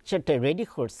ইনফ্রাস্ট্রাকচারটা রেডি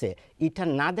করছে, এটা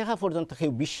না দেখা পর্যন্ত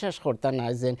কেউ বিশ্বাস করতে না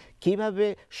যে কীভাবে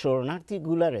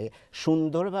শরণার্থীগুলারে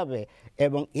সুন্দরভাবে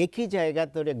এবং একই জায়গা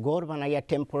ধরে ঘর বানাইয়া,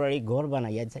 টেম্পোরারি ঘর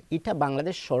বানাইয়া যায়। এটা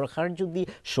বাংলাদেশ সরকার যদি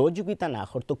সহযোগিতা না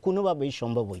করতো কোনোভাবেই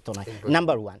সম্ভব হইতো না।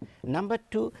 নাম্বার 1। নাম্বার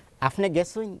 2, আপনি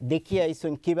গেছেন দেখিয়ে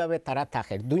আইসেন কীভাবে তারা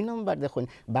থাকে। 2 নম্বর দেখুন,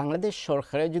 বাংলাদেশ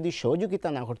সরকারের যদি সহযোগিতা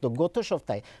না করতো, গত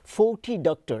সপ্তাহে 40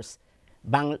 ডক্টরস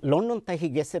লন্ডন থেকে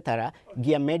গেছে, তারা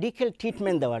গিয়া মেডিকেল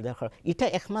ট্রিটমেন্ট দেওয়ার দরকার। এটা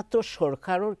একমাত্র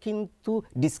সরকারের কিন্তু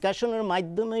ডিসকাশনের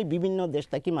মাধ্যমে বিভিন্ন দেশ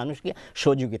থেকে মানুষকে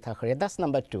সহযোগিতা করে। That's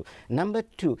number 2। নাম্বার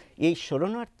 2, এই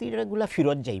শরণার্থীরাগুলা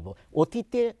ফেরত যাইব।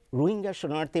 অতীতে রোহিঙ্গা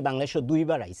শরণার্থী বাংলাদেশে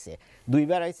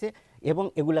 2বার আইছে এবং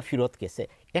এগুলা ফেরত গেছে।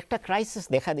 একটা ক্রাইসিস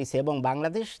দেখা দিয়েছে এবং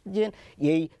বাংলাদেশ যে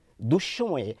এই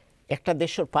দুঃসময়ে একটা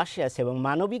দেশের পাশে আছে এবং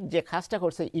মানবিক যে কাজটা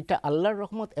করছে, এটা আল্লাহর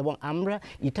রহমত এবং আমরা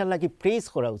এটার লাগি প্রেজ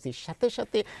করা উচিত। সাথে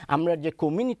সাথে আমরা যে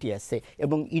কমিউনিটি আছে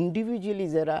এবং ইন্ডিভিজুয়ালি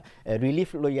যারা রিলিফ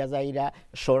লইয়া যায়রা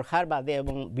সরকার বাদে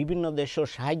এবং বিভিন্ন দেশের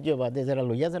সাহায্য বাদে যারা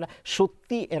লইয়া যারা,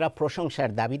 সত্যি এরা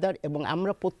প্রশংসার দাবিদার এবং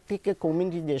আমরা প্রত্যেকে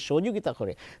কমিউনিটি যে সহযোগিতা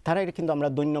করে তারা এটা কিন্তু আমরা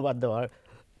ধন্যবাদ দেওয়ার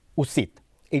উচিত।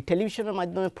 এই টেলিভিশনের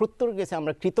মাধ্যমে প্রত্যেকের কাছে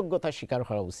আমরা কৃতজ্ঞতা স্বীকার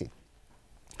করা উচিত।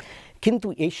 কিন্তু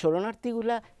এই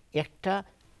শরণার্থীগুলা একটা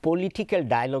পলিটিক্যাল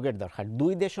ডায়ালগের দরকার।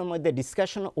 2 দেশের মধ্যে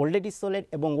ডিসকাশন অলরেডি চলে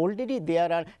এবং already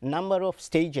there R number of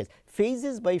stages,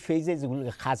 phases by phases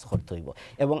এগুলোকে কাজ করতে হইব।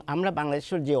 এবং আমরা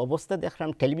বাংলাদেশের যে অবস্থা দেখলাম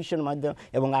টেলিভিশনের মাধ্যমে,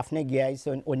 এবং আপনি গিয়ে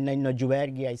আইসেন, অন্যান্য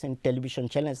যুবায়ের গিয়ে আইসেন, টেলিভিশন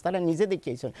চ্যানেল তারা নিজে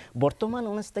দেখিয়েছেন বর্তমান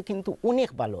অবস্থা কিন্তু অনেক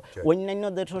ভালো। অন্যান্য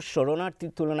দেশের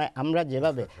শরণার্থীর তুলনায় আমরা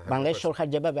যেভাবে বাংলাদেশ সরকার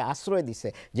যেভাবে আশ্রয় দিছে,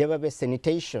 যেভাবে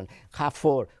স্যানিটেশন,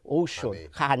 খাফর, ঔষধ,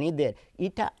 খানিদের,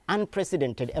 এটা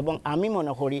আনপ্রেসিডেন্টেড। এবং আমি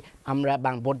মনে করি আমরা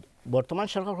বর্তমান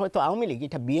সরকার হয়তো আওয়ামী লীগ,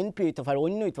 এটা বিএনপি হইতে পারে,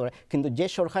 অন্য হইতে পারে, কিন্তু যে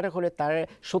সরকারে করে তার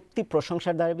সত্যি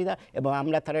প্রশংসার দাবিদার এবং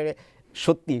আমরা তার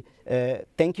সত্যি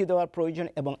থ্যাংক ইউ দেওয়ার প্রয়োজন।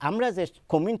 এবং আমরা যে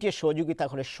কমিউনিটির সহযোগিতা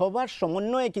করে সবার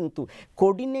সমন্বয়ে কিন্তু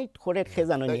কোঅর্ডিনেট করে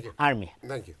খেজানো আর্মি।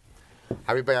 থ্যাংক ইউ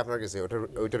হাবিব ভাই, আপনার কাছে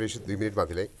ওইটার ইস্যু 2 মিনিট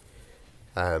বাতিলে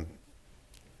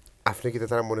আপনি কি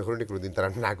তারা মনে করেন কোনোদিন তারা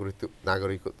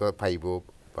নাগরিকত্ব পাইব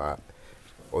বা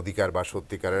অধিকার বা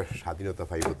সত্যিকারের স্বাধীনতা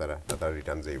পাইব, তারা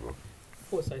রিটার্ন যাইব?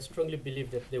 Of course, I strongly believe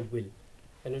that they will.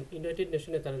 And United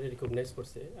Nations তারা রিকগনাইজ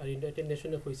করছে, আর ইউনাইটেড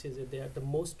নেশনে কইছে যে they are the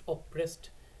most oppressed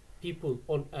people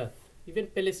on earth. Even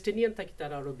Palestinian থাকি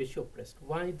তারা আরো বেশি oppressed.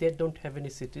 Why they don't have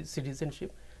any citizenship?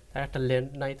 তারা একটা ল্যান্ড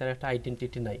নাই, তারা একটা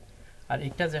আইডেন্টিটি নাই। আর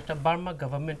এটা যে একটা Burma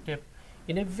গভর্নমেন্টে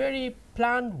in a very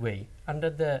planned way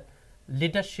under the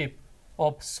leadership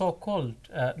of so-called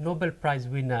Nobel Prize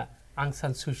winner Aung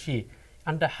San Suu Kyi,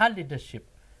 under her leadership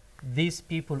these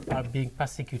people are being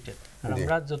persecuted. And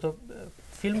আমরা যত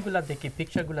ফিল্মগুলা দেখি,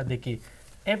 পিকচারগুলা দেখি,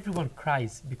 everyone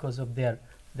cries because of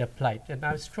their plight. And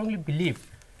I strongly believe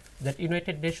that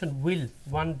United Nations will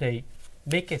one day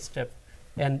make a step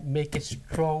and make a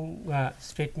strong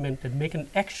statement and make an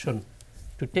action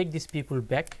to take these people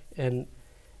back and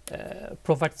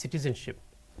provide citizenship.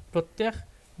 প্রত্যেক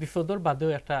বিপদের বাদেও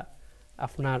একটা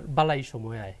আপনার বালাই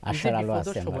সময় আয়,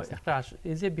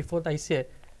 এই যে বিপদ আইছে,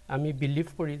 আমি বিলিভ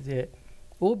করি যে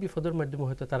ও বিপদের মাধ্যমে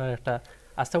হয়তো তারা একটা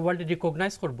আস্থা ওয়ার্ল্ডে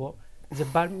রিকগনাইজ করবো যে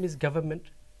Burmese government,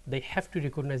 they have to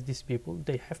recognise this people,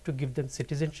 they have to give them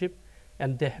citizenship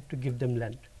and they have to give them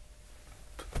land.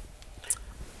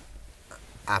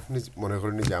 আপনি মনে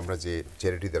করেন যে আমরা যে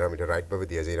চ্যারিটি দ্বারা আমি এটা রাইটভাবে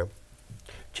দিয়ে যাইলাম?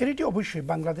 চ্যারিটি অবশ্যই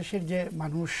বাংলাদেশের যে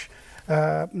মানুষ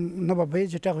নবাব ভাই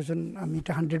যেটা হয়েছেন, আমি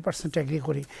এটা 100% এগ্রি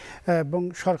করি। এবং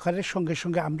সরকারের সঙ্গে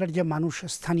সঙ্গে আমরা যে মানুষ,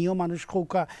 স্থানীয় মানুষ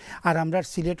হৌকা আর আমরা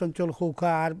সিলেট অঞ্চল হৌকা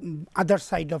আর আদার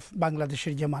সাইড অফ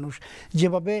বাংলাদেশের যে মানুষ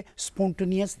যেভাবে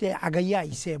স্পন্টেনিয়াসলি আগাইয়া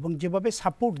আইছে এবং যেভাবে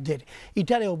সাপোর্ট দেয়,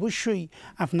 এটারে অবশ্যই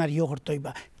আপনার করতে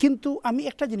হইবা। কিন্তু আমি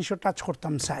একটা জিনিসও টাচ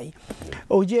করতাম চাই,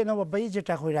 ওই যে নবাব ভাই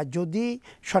যেটা কইরা, যদি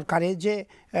সরকারের যে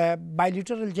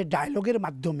বাইলিটারাল যে ডায়ালগের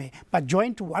মাধ্যমে বা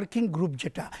জয়েন্ট ওয়ার্কিং গ্রুপ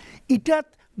যেটা, এটা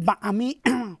বা আমি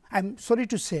I am sorry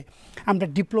to say আমরা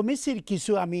ডিপ্লোমেসির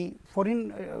কিছু আমি foreign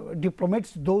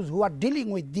diplomats those who R dealing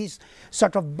with this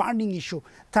sort of burning issue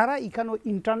তারা এখানে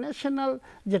ইন্টারন্যাশনাল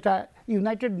যেটা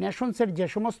ইউনাইটেড নেশনসের যে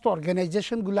সমস্ত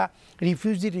অর্গানাইজেশনগুলা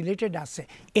রিফিউজি রিলেটেড আছে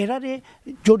এরারে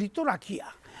জড়িত রাখিয়া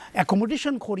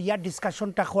অ্যাকোমোডেশন করিয়া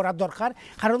ডিসকাশনটা করা দরকার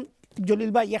কারণ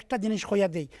জলিল ভাই একটা জিনিস কইয়া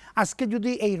দেই আজকে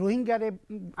যদি এই রোহিঙ্গারে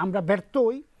আমরা ব্যর্থ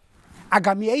হই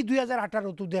আগামী এই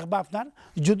 2018 তো দেখবা আপনার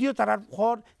যদিও তারা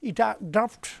ঘর এটা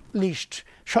ড্রাফট লিস্ট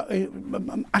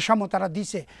আসামও তারা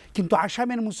দিছে কিন্তু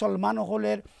আসামের মুসলমান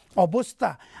হলের অবস্থা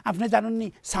আপনি জানেননি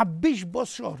 26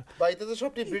 বছর ভাই এটা তো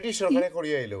সবটি ব্রিটিশ সরকারে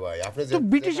করিয়ে আইলো ভাই আপনি যে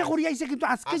ব্রিটিশে করিয়ে আইছে কিন্তু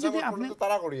আজকে যদি আপনি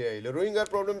তারা করিয়ে আইলো রোহিঙ্গার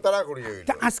প্রবলেম তারা করিয়ে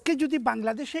আইলো আজকে যদি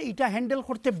বাংলাদেশে এটা হ্যান্ডেল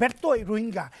করতে ব্যর্থ হয়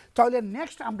রোহিঙ্গা তাহলে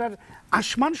নেক্সট আমরা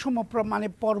আসমান সম মানে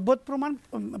পর্বত প্রমাণ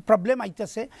প্রবলেম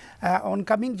আইতাছে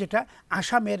অনকামিং যেটা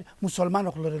আসামের মুসলমান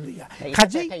হলরে লইয়া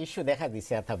কাজেই একটা ইস্যু দেখা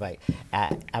দিছে আতা ভাই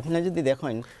আপনি যদি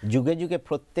দেখেন যুগে যুগে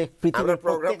প্রত্যেক পৃথিবীর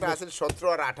প্রোগ্রামটা আছে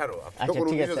 17 আর 18 আপনি কোন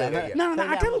কিছু জানেন না না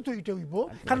 18 তো এটা হইব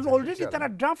কারণ অলরেডি তারা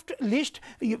ড্রাফট লিস্ট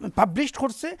পাবলিশ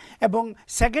করছে এবং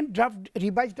সেকেন্ড ড্রাফট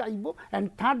রিভাইজড আইব এন্ড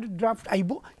থার্ড ড্রাফট আইব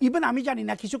ইভেন আমি জানি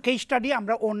না কিছু কেস স্টাডি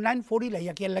আমরা অনলাইন ফরি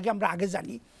লাইয়া কি লাগে আমরা আগে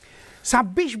জানি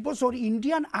 26 বছর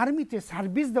ইন্ডিয়ান আর্মিতে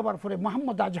সার্ভিস দেওয়ার পরে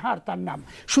মোহাম্মদ আজহার তার নাম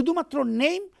শুধুমাত্র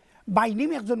নেম বাই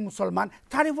নেম একজন মুসলমান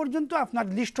তার পর্যন্ত আপনার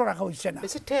লিস্ট রাখা হইছে না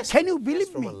ক্যান ইউ বিলিভ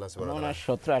মি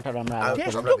 17 18 আমরা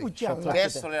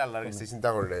টেস্ট চলে আল্লাহর কাছে চিন্তা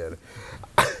করে না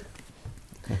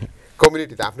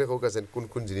কমিউনিটিতে আপনি কাছেন কোন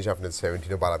কোন জিনিস আপনি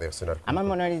 17 এ বাড়া দেখছেন আর আমার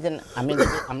মনে হয় যে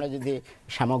আমরা যদি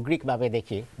সামগ্রিকভাবে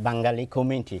দেখি বাঙালি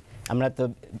কমিউনিটি আমরা তো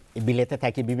বিলেতে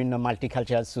থাকি বিভিন্ন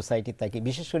মাল্টিকালচারাল সোসাইটি থাকি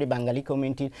বিশেষ করে বাঙালি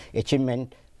কমিউনিটির অ্যাচিভমেন্ট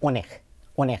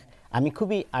অনেক আমি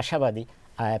খুবই আশাবাদী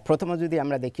প্রথমে যদি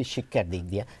আমরা দেখি শিক্ষার দিক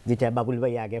দিয়ে যেটা বাবুল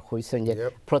ভাই আগে কইছেন যে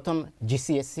প্রথম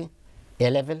জিসিএসসি এ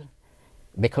লেভেল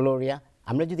ব্যাকালরিয়া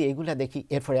আমরা যদি এগুলা দেখি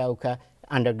এরপরে আউকা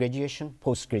আন্ডার গ্র্যাজুয়েশন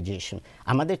পোস্ট গ্র্যাজুয়েশন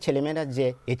আমাদের ছেলেমেয়েরা যে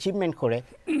অ্যাচিভমেন্ট করে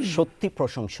সত্যি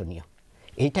প্রশংসনীয়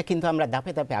এইটা কিন্তু আমরা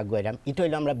ধাপে ধাপে আগুয়াইলাম এটা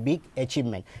হইলো আমরা বিগ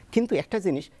অ্যাচিভমেন্ট কিন্তু একটা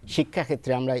জিনিস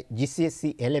শিক্ষাক্ষেত্রে আমরা জিসিএসসি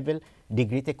এ লেভেল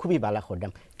ডিগ্রিতে খুবই ভালো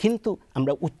করলাম কিন্তু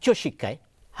আমরা উচ্চশিক্ষায়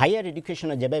হায়ার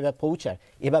এডুকেশনে যেভাবে পৌঁছার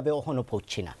এভাবে কখনো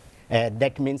পৌঁছছি না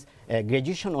দ্যাট মিনস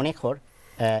গ্র্যাজুয়েশন অনেক হর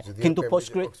কিন্তু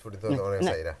পোস্ট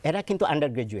এরা কিন্তু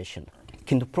আন্ডার গ্র্যাজুয়েশন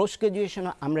কিন্তু পোস্ট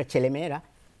গ্র্যাজুয়েশনও আমরা ছেলেমেয়েরা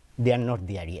দে আর নট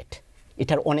দেয়ার ইয়েট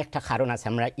এটার অনেকটা কারণ আছে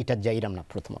আমরা এটা যাইলাম না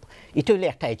প্রথমত এটা হইলে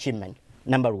একটা অ্যাচিভমেন্ট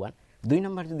নাম্বার 1 2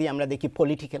 নম্বর যদি আমরা দেখি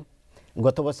পলিটিক্যাল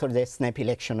গত বছর যে স্ন্যাপ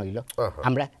ইলেকশন হইল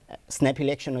আমরা স্ন্যাপ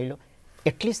ইলেকশন হইল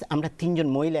এটলিস্ট আমরা 3 জন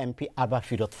মহিলা এমপি আবার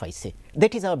ফেরত পাইছে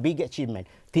that is our big achievement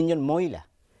 3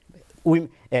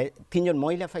 জন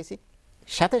মহিলা পাইছি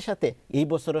সাথে সাথে এই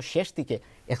বছরের শেষ দিকে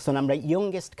একজন আমরা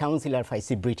ইয়ংগেস্ট কাউন্সিলর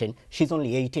পাইছি Britain she is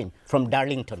only 18 from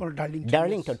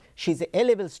Darlington she is a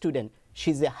level student she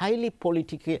is a highly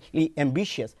politically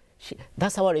ambitious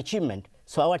that's our achievement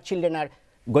so our children are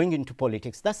going into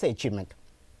politics that's the achievement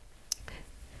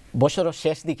বছরের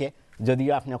শেষ দিকে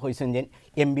যদিও আপনি কইছেন যে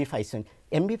MB পাইছেন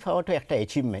MB পাওয়াটা একটা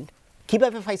অ্যাচিভমেন্ট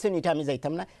কিভাবে পাইছেন এটা আমি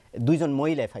যাইতাম না দুইজন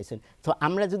মহিলা পাইছেন তো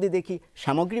আমরা যদি দেখি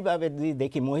সামগ্রিকভাবে যদি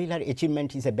দেখি মহিলার achievement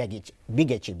is a big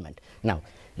achievement now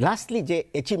lastly যে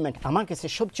অ্যাচিভমেন্ট আমার কাছে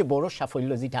সবচেয়ে বড়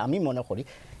সাফল্য যেটা আমি মনে করি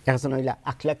একজন হইলা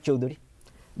আখলাক চৌধুরী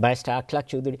ব্যারিস্টার আখলাক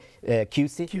চৌধুরী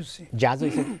কিউসি জাজ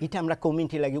হয়েছে এটা আমরা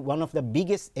কমিউনিটি লাগে one of the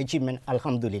biggest achievement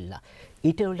আলহামদুলিল্লাহ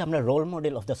এটা হলো আমরা role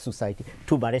model of the society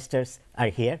 2 barristers R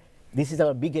here this is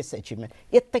our biggest achievement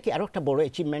এর থেকে আরও একটা বড়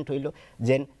অ্যাচিভমেন্ট হইল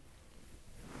যে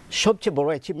সবচেয়ে বড়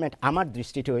অ্যাচিভমেন্ট আমার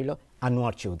দৃষ্টিতে হইল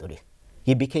Anwar Chowdhury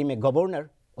he became A governor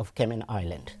of ক্যামেন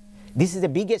island this is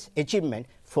the biggest achievement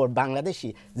for Bangladeshi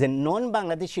যে নন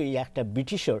বাংলাদেশি একটা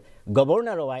ব্রিটিশর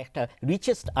গভর্নর ও একটা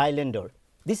richest আইল্যান্ডর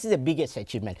this is a biggest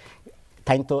achievement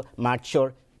তাই তো মার্চর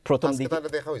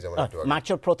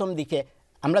প্রথম দিকে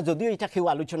আমরা যদিও এটা কেউ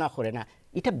আলোচনা করে না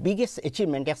এটা বিগেস্ট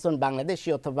অ্যাচিভমেন্ট একজন বাংলাদেশি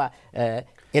অথবা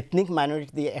এথনিক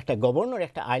মাইনরিটি একটা গভর্নর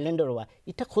একটা আইল্যান্ডার হওয়া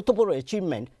এটা কত বড়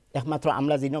অ্যাচিভমেন্ট একমাত্র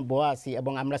আমরা যিনি বয়া আছি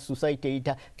এবং আমরা সোসাইটি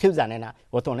এটা কেউ জানে না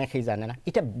অত অনেকেই জানে না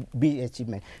এটা বিগ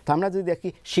অ্যাচিভমেন্ট তো আমরা যদি দেখি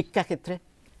শিক্ষাক্ষেত্রে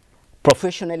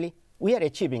প্রফেশনালি উই আর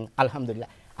অ্যাচিভিং আলহামদুলিল্লাহ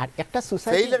আর একটা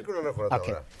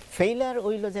সোসাইটি ফেইলার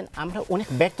হইল যে আমরা অনেক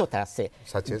ব্যর্থতা আছে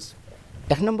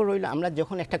এক নম্বর হইল আমরা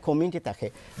যখন একটা কমিউনিটি থাকে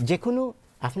যে কোনো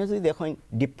আপনি যদি দেখেন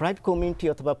ডিপ্রাইভ কমিউনিটি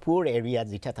অথবা পুয়ার এরিয়া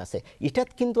যেটা আছে এটাত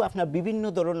কিন্তু আপনার বিভিন্ন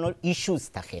ধরনের ইস্যুস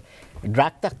থাকে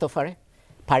ড্রাগ থাকতে পারে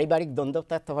পারিবারিক দ্বন্দ্ব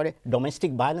থাকতে পারে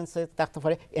ডোমেস্টিক ভায়োলেন্স থাকতে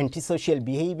পারে অ্যান্টি সোশিয়াল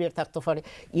বিহেভিয়ার থাকতে পারে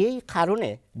এই কারণে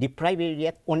ডিপ্রাইভ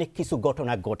এরিয়াত অনেক কিছু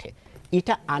ঘটনা ঘটে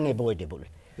এটা আনএভয়েডেবল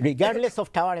রিগার্ডলেস অফ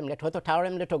টাওয়ার হ্যামলেট হয়তো টাওয়ার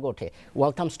হ্যামলেটও ঘটে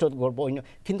ওয়ালথাম স্টোর গড়ব অন্য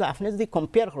কিন্তু আপনি যদি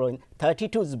কম্পেয়ার করেন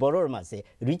 32 বড়োর মাঝে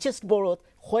রিচেস্ট বড়োত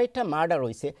কয়টা মার্ডার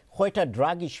হয়েছে কয়টা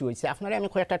ড্রাগ ইস্যু হয়েছে আপনারা আমি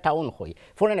কয়েকটা টাউন হই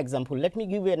for an example let me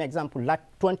give an example last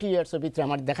 20 ইয়ার্সের ভিতরে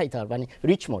আমার দেখাইতে পারবানি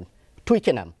রিচমন্ড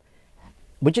টুইকেনাম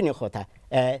বুঝছেন কথা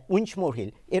উইঞ্চমোর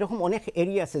হিল এরকম অনেক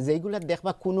এরিয়া আছে যেগুলো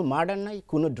দেখবা কোনো মার্ডার নাই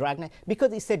কোনো ড্রাগ নাই because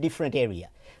it's a different area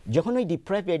যখন ওই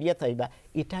ডিপ্রাইভ এরিয়া থাকবা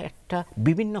এটা একটা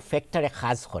বিভিন্ন ফ্যাক্টরে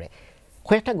কাজ করে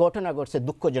কয়েকটা ঘটনা ঘটছে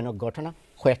দুঃখজনক ঘটনা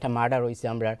কয়েকটা মার্ডার হয়েছে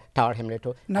আমরা টাওয়ার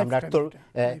হ্যামলেটও আমরা তো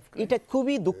এটা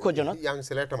খুবই দুঃখজনক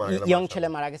ইয়ং ছেলে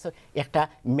মারা গেছে একটা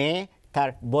মেয়ে তার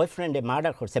বয়ফ্রেন্ডে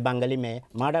মার্ডার করছে বাঙালি মেয়ে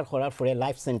মার্ডার করার পরে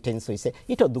লাইফ সেন্টেন্স হয়েছে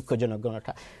এটাও দুঃখজনক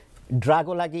ঘটনা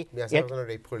ড্রাগও লাগি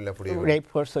রেপ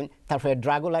করছেন তারপরে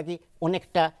ড্রাগও লাগি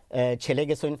অনেকটা ছেলে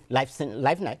গেছেন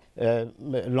লাইফ নাই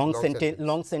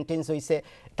লং সেন্টেন্স হয়েছে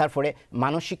তারপরে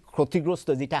মানসিক ক্ষতিগ্রস্ত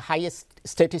যেটা হাইয়েস্ট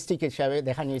স্ট্যাটিস্টিক হিসাবে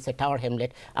দেখানো হয়েছে টাওয়ার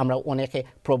হ্যামলেট আমরা অনেকে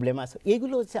প্রবলেম আছে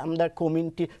এইগুলো হচ্ছে আমাদের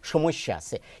কমিউনিটির সমস্যা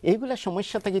আছে এইগুলো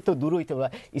সমস্যা থেকে তো দূর হইতে হবে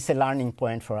it's a learning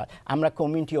point for আমরা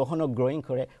কমিউনিটি ওখানে গ্রোয়িং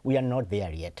করে we are not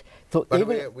there yet তো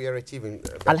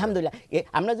আলহামদুলিল্লাহ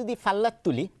আমরা যদি ফাল্লাত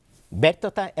তুলি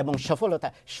ব্যর্থতা এবং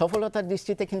সফলতার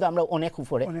দৃষ্টিতে কিন্তু আমরা অনেক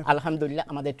উপরে আলহামদুলিল্লাহ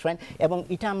আমাদের ট্রেন্ড এবং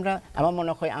এটা আমরা আমার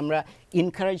মনে হয় আমরা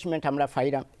এনকারেজমেন্ট আমরা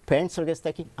পাইলাম প্যারেন্টসের কাছ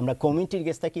থেকে আমরা কমিউনিটির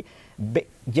কাছ থেকে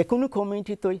যে কোনো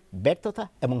কমিউনিটিতেই ব্যর্থতা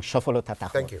এবং সফলতা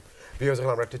থাকে থ্যাংক ইউ ভিউয়ার্স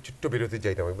আমরা একটা ছোট্ট বিরতি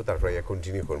যাইতাম তারপরে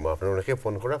কন্টিনিউ করবো আপনারা অনেকে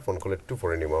ফোন করলে একটু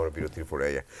পরে নিব আমরা বিরতির পরে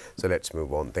so let's move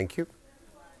on thank you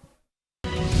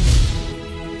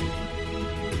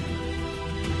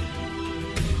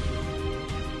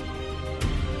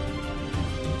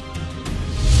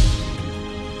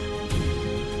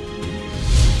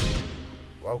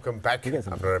welcome back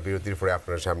আপনারা বিরতির পরে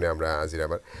আপনার সামনে আমরা হাজির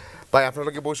আবার ভাই আপনারা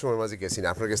কি বহু সময় মাঝে গেছি না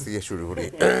আপনার কাছ থেকে শুরু করি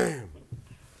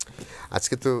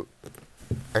আজকে তো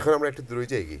এখন আমরা একটু দূরে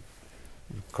যাই কি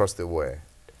ক্রস দ্য ওয়ে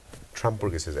ট্রাম্পের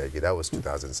কাছে যাই কি that was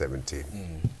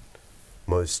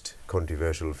 2017 most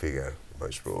controversial figure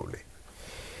most probably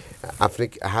আপনি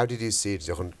হাউ ডিড ইউ সি ইট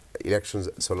যখন ইলেকশন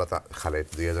চলাতা খালেদ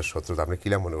 2017 আপনি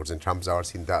কিলা মনে করছেন ট্রাম্প যাওয়ার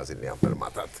চিন্তা আছে নি আপনার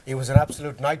মাথাত It was an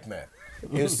absolute nightmare.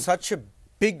 It was such a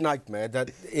big nightmare that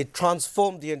it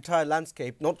transformed the entire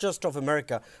landscape, not just of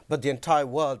America, but the entire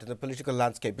world in the political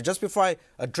landscape. But just before I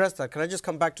address that, can I just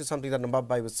come back to something that Nabab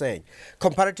Bhai was saying?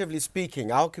 Comparatively speaking,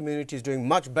 our community is doing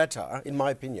much better, in my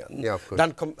opinion,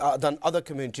 than other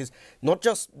communities, not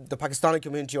just the Pakistani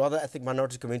community or other ethnic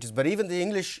minority communities, but even the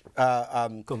English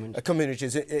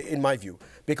communities, in my view.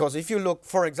 Because if you look,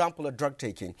 for example, at drug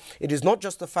taking, it is not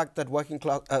just the fact that working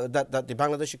class, that the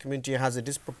Bangladeshi community has a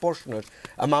disproportionate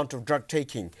amount of drug taking.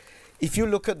 If you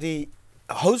look at the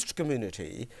host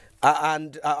community, and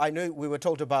I know we were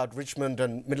told about Richmond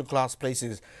and middle class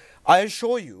places, I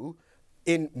assure you,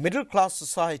 in middle class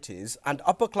societies and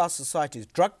upper class societies,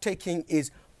 drug taking is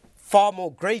far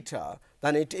more greater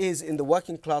than it is in the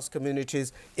working class communities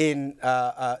in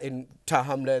Tower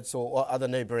hamlets or other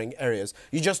neighboring areas.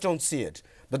 You just don't see it.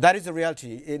 But that is the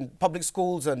reality in public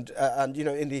schools and you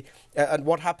know in the and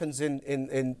what happens in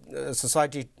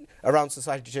society around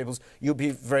society tables. You'll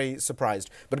be very surprised.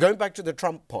 But going back to the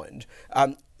Trump point,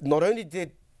 not only did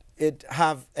it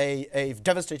have a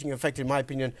devastating effect, in my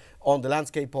opinion, on the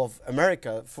landscape of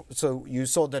America. So you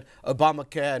saw that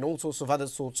Obamacare and all sorts of other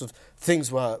sorts of things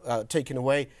were taken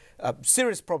away.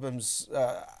 Serious problems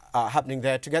are happening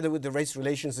there, together with the race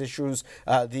relations issues,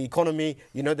 the economy.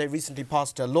 You know, they recently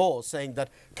passed a law saying that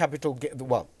capital,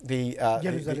 Jerusalem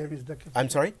is the capital. I'm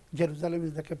sorry? Jerusalem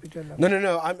is the capital.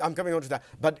 No, I'm coming on to that.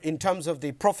 But in terms of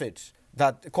the profit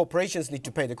that corporations need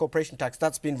to pay, the corporation tax,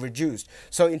 that's been reduced.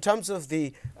 So in terms of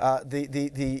the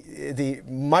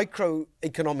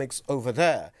microeconomics over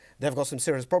there, they've got some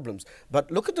serious problems.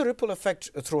 But look at the ripple effect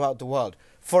throughout the world.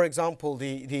 For example,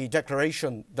 the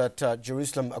declaration that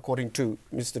Jerusalem, according to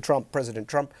Mr. Trump, President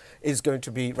Trump, is going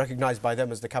to be recognized by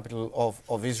them as the capital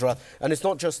of Israel. And it's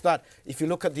not just that. If you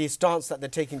look at the stance that they're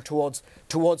taking towards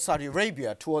Saudi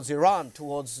Arabia, towards Iran,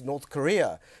 towards North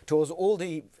Korea, towards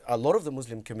a lot of the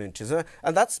Muslim communities.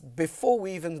 And that's before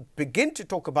we even begin to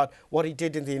talk about what he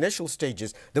did in the initial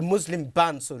stages, the Muslim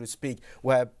ban, so to speak,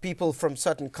 where people from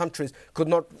certain countries could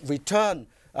not return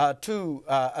to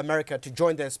America to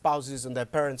join their spouses and their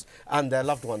parents and their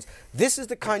loved ones. This is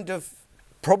the kind of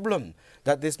problem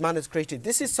that this man has created.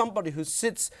 This is somebody who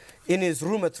sits in his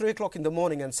room at 3 o'clock in the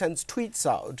morning and sends tweets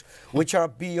out which are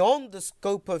beyond the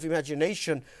scope of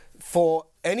imagination for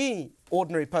any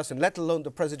ordinary person, let alone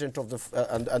the president of the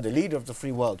and the leader of the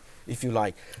free world, if you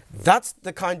like. That's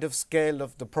the kind of scale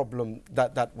of the problem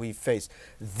that we face.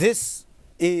 This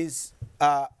is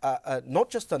not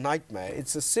just a nightmare,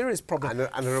 it's a serious problem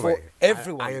for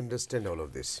everyone. I understand all of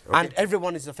this. And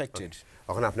everyone is affected.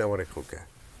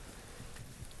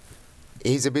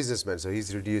 He's a businessman, so he's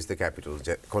reduced the capital.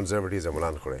 Conservatism,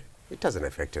 it doesn't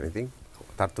affect anything.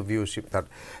 তার তো ভিউশিপ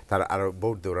তার আরো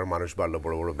vote দেওয়ার মানুষ বাড়লো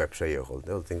বড় বড় ব্যবসায়ী হল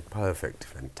they will think perfect,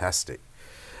 fantastic.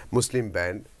 Muslim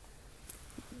ban,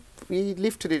 he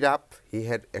lifted it up, he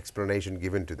had explanation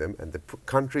given to them, and the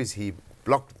countries he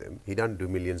blocked them, he didn't do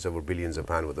millions or billions of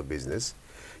pounds worth of business.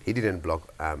 He didn't block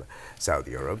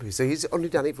Saudi Arabia. So he's only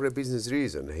done it for a business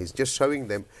reason. He's just showing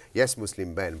them, yes, Muslim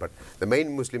ban, but the main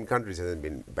Muslim countries hasn't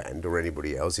been banned or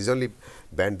anybody else. He's only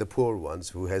banned the poor ones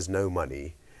who has no money,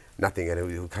 nothing, and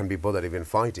who can't be bothered even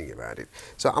fighting about it.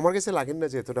 So আমার কাছে লাগেন না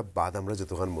যে এতটা বাদ আমরা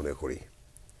যতক্ষণ মনে করি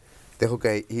দেখো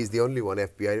he is the only one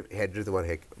FBI head রে তোমার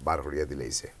হেক বার করিয়া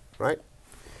দিলেইছে, right?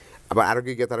 আবার আরো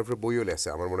কি তার উপরে বইও লেছে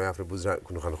আমার মনে হয় আপনি বুঝরা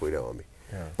কোনখান কইরাও আমি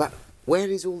but where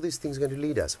is all these things going to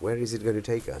lead us? Where is it going to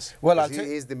take us? Well, he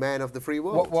is the man of the free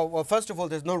world. Well, first of all,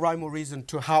 there's no rhyme or reason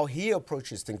to how he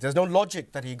approaches things. There's no logic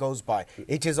that he goes by.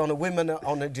 It is on a whim and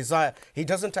on a desire. He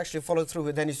doesn't actually follow through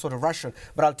with any sort of ration.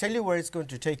 But I'll tell you where it's going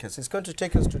to take us. It's going to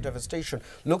take us to devastation.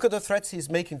 Look at the threats he's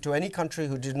making to any country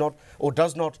who did not or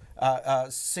does not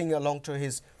sing along to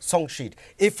his song sheet.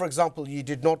 If, for example, you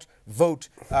did not vote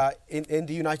in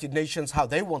the United Nations how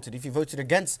they wanted, if you voted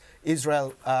against Israel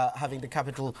having the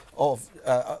capital of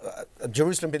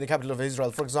Jerusalem being the capital of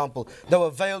Israel, for example, there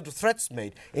were veiled threats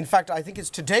made. In fact, I think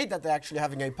it's today that they're actually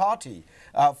having a party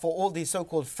for all these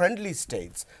so-called friendly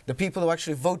states, the people who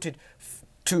actually voted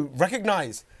to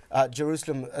recognize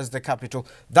Jerusalem as the capital.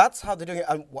 That's how they're doing it.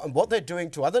 And what they're doing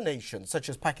to other nations, such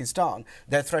as Pakistan,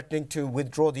 they're threatening to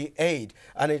withdraw the aid.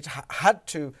 And it had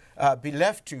to be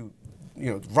left to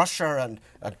Russia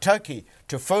and Turkey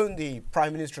to phone the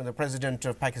Prime Minister and the President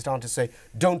of Pakistan to say,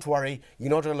 don't worry,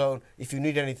 you're not alone. If you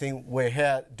need anything, we're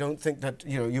here. Don't think that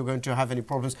you're going to have any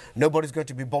problems. Nobody's going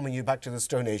to be bombing you back to the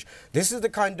Stone Age. This is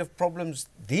the kind of problems,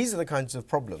 these are the kinds of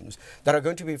problems that are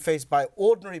going to be faced by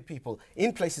ordinary people in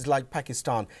places like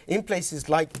Pakistan, in places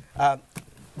like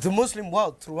the Muslim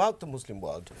world, throughout the Muslim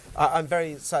world. I'm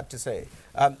very sad to say.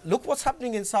 Look what's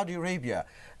happening in Saudi Arabia.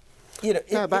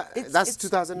 That's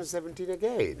 2017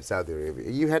 again, Saudi Arabia.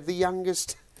 You had the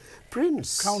youngest prince.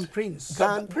 Crown Prince.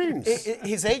 Crown Prince.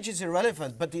 His age is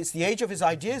irrelevant, but it's the age of his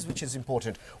ideas which is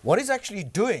important. What he's actually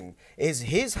doing is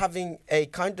he's having a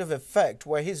kind of effect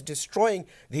where he's destroying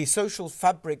the social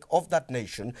fabric of that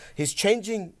nation. He's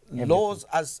changing laws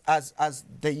as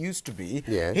they used to be.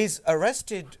 Yeah. He's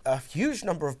arrested a huge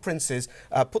number of princes,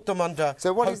 put them under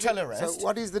hotel arrest. So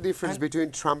what is the difference between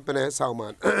Trump and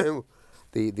Salman?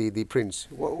 The prince.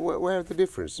 Where are the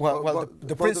difference? Well,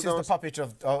 the prince is the puppet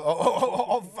of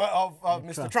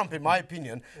Mr. Trump, in my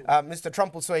opinion. Mr.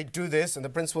 Trump will say, do this, and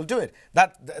the prince will do it.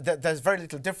 There's very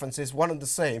little difference. It's one and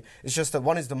the same. It's just that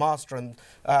one is the master, and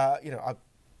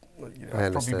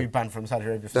I'll probably be banned from Saudi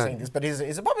Arabia for saying this, but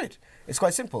he's a puppet. It's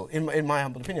quite simple, in my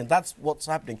humble opinion. That's what's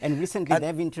happening. And recently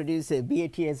they've introduced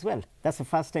BAT as well. That's the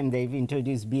first time they've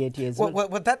introduced BAT as well.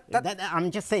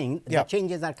 I'm just saying, the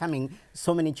changes are coming.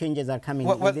 So many changes are coming.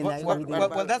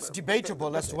 Well, that's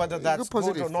debatable as to whether that's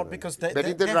good or not, because they're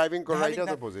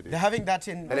having that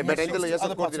in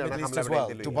other parts of the Middle East as well.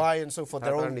 Dubai and so forth,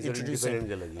 they're all introducing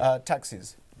taxes.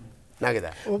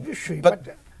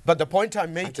 But the point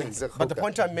I'm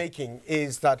making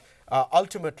is that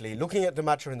ultimately, looking at the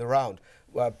matter in the round,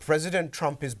 President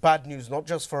Trump is bad news not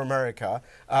just for America,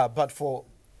 but for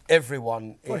everyone,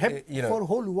 for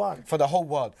whole world, for the whole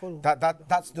world.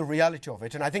 That's the reality of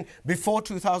it. And I think before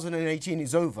 2018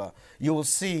 is over, you'll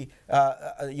see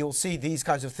these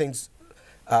kinds of things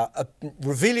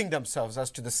revealing themselves as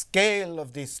to the scale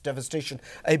of this devastation.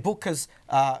 A book has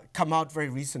come out very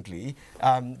recently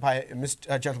by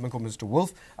a gentleman called Mr.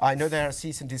 Wolf. I know there are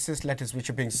cease and desist letters which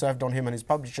are being served on him and his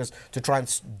publishers to try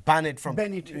and ban it from...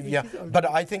 But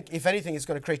I think, if anything, it's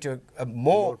going to create a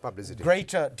more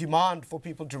greater demand for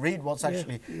people to read what's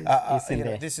actually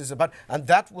this is about. And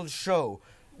that will show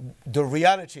the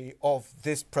reality of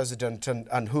this president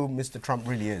and who Mr. Trump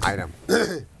really is.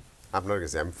 আপনার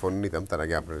কাছে আমি phone নিতাম তার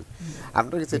আগে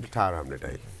আপনার কাছে একটু tower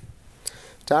হামলেটাই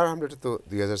tower হামলেটা তো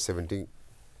 2017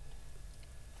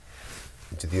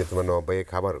 যদিও তোমার নবাইয়ে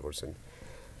খাবার করছেন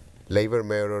labour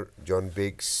mayor John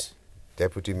Biggs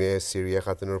deputy mayor Syria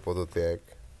খাতুনের পদত্যাগ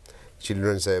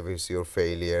children service your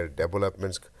failure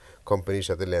developments কোম্পানির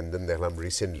সাথে লেনদেন দেখলাম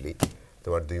রিসেন্টলি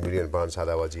তোমার 2 মিলিয়ন পাউন্ড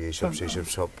সাদাবাজি এইসব সেইসব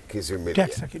সব কিছু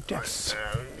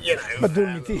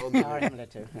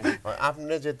আপনি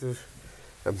যেহেতু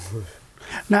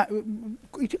না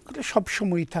এটা সব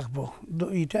সময়ই থাকবো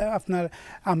এটা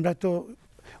আমরা তো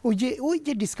ওই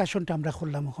যে ডিসকাশনটা আমরা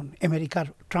করলাম এখন আমেরিকার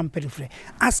ট্রাম্পের উপরে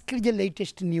আজকের যে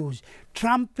লেটেস্ট নিউজ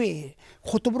ট্রাম্পে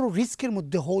কত বড় রিস্কের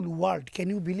মধ্যে whole world can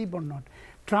you believe or not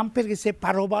ট্রাম্পের কাছে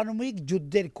পারমাণবিক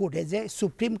যুদ্ধের code as a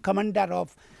supreme commander of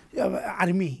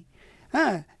army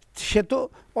হ্যাঁ সে তো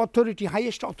authority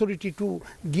highest authority to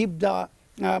give the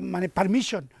মানে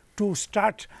permission to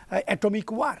start atomic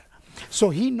war so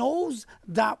he knows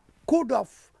the code of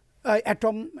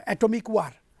atomic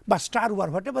war বা star war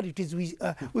what ever it is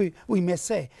we may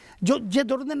সে যে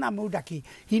ধরনের নামেও ডাকি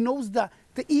he knows the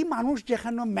এই মানুষ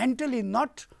যেখানে মেন্টালি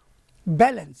নট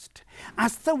ব্যালেন্সড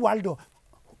আস্তে ওয়ার্ল্ডও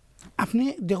আপনি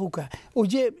দেখুকা ওই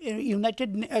যে ইউনাইটেড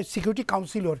সিকিউরিটি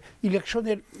কাউন্সিলর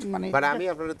ইলেকশনের মানে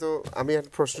আমি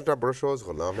প্রশ্নটা বড় সহজ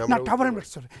করলাম না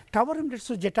টাওয়ার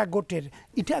এমডেটসর যেটা গোটের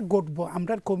এটা গটবো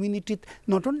আমরার কমিউনিটি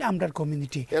নট অনলি আমরার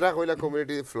কমিউনিটি এরা কইলা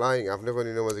কমিউনিটি ফ্লাইং আপনি কোন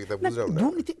ইউনিভার্সিটি বুঝলাম না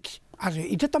দুর্নীতি আরে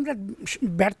এটা তো আমরা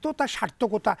ব্যর্থতা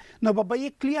সার্থকতা না বাবা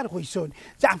এই ক্লিয়ার হইছেন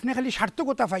যে আপনি খালি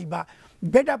সার্থকতা পাইবা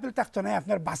বেড আপেল থাকতো না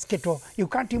আপনার বাস্কেটও ইউ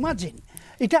ক্যান্ট ইমাজিন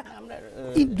এটা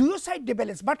দুই সাইড ডে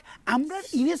ব্যালেন্স বাট আমরা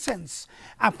ইন এ সেন্স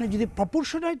আপনি যদি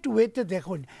প্রপোর্শনাল ওয়েতে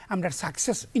দেখুন আমরা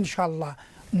সাকসেস ইনশাআল্লাহ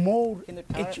মোর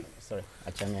সরি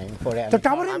আচ্ছা আমি পরে তো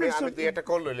টাওয়ার আমি এটা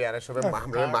কল লইলি আর সবে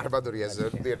আমরা মারবা দরিয়া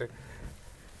sir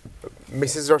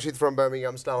Mrs Rashid from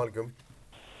Birmingham আসসালামু আলাইকুম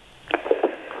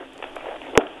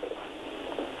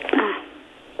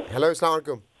হ্যালো আসসালামু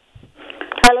আলাইকুম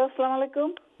হ্যালো আসসালামু আলাইকুম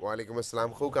ওয়ালাইকুম আসসালাম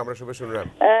খুব আমরা সবাই শুনলাম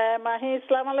মাহি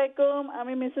আসসালামু আলাইকুম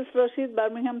আমি মিসেস রশিদ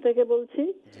বার্মিংহাম থেকে বলছি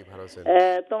জি ভালো আছেন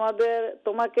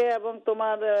তোমাকে এবং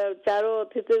তোমার চারো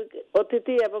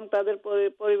অতিথি এবং তাদের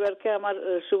পরিবারকে আমার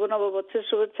শুভ নববর্ষের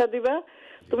শুভেচ্ছা দিবা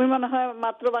তুমি মনে হয়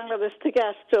মাত্র বাংলাদেশ থেকে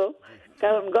আসছো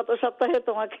কারণ গত সপ্তাহে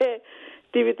তোমাকে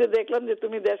টিভিতে দেখলাম যে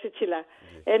তুমি দেশে ছিলা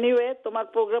এনিওয়ে তোমার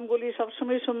প্রোগ্রামগুলি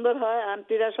সবসময় সুন্দর হয়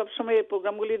আন্টিরা সবসময় এই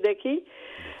প্রোগ্রামগুলি দেখি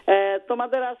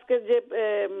তোমাদের আজকে যে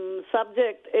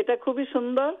সাবজেক্ট এটা খুবই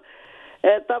সুন্দর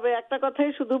তবে একটা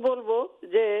কথাই শুধু বলবো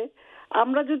যে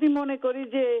আমরা যদি মনে করি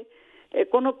যে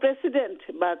কোনো প্রেসিডেন্ট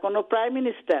বা কোনো প্রাইম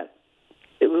মিনিস্টার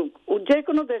যে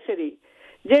কোনো দেশেরই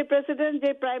যে প্রেসিডেন্ট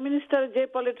যে প্রাইম মিনিস্টার যে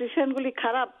পলিটিশিয়ানগুলি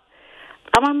খারাপ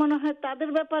আমার মনে হয়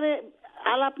তাদের ব্যাপারে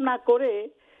আলাপ না করে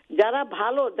যারা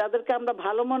ভালো যাদেরকে আমরা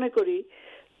ভালো মনে করি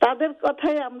তাদের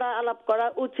কথাই আমরা আলাপ করা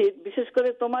উচিত বিশেষ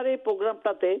করে তোমার এই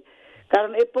প্রোগ্রামটাতে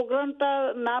কারণ এই প্রোগ্রামটার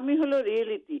নামই হলো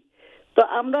রিয়েলিটি তো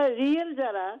আমরা রিয়েল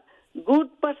যারা গুড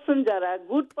পারসন যারা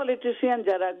গুড পলিটিশিয়ান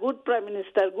যারা good prime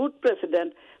minister good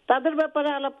president তাদের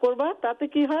ব্যাপারে আলাপ করবা তাতে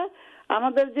কি হয়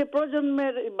আমাদের যে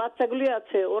প্রজন্মের বাচ্চাগুলি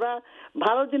আছে ওরা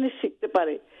ভালো জিনিস শিখতে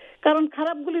পারে কারণ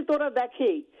খারাপগুলি তো ওরা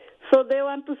দেখেই so they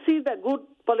want to C the good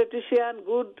politician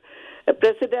good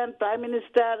president prime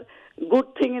minister good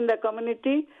thing in the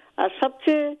community আর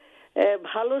সবচেয়ে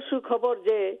ভালো সুখবর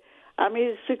যে আমি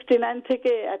 69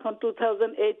 থেকে এখন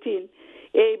 2018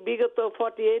 এই বিগত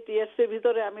 48 ইয়ার্সের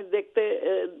ভিতরে আমি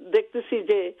দেখতেছি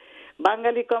যে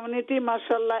বাঙালি কমিউনিটি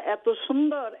মাশাআল্লাহ এত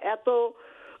সুন্দর এত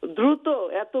দ্রুত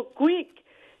এত কুইক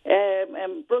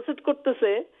প্রসিড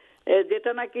করতেছে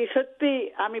যেটা নাকি সত্যি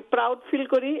আমি প্রাউড ফিল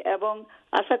করি এবং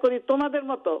আশা করি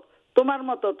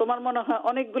তোমার মনে হয়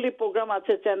অনেকগুলি প্রোগ্রাম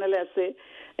আছে চ্যানেলে আছে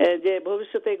যে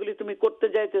ভবিষ্যতে এগুলি তুমি করতে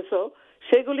যাইতেছো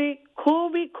সেগুলি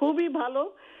খুবই খুবই ভালো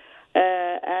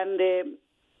এন্ড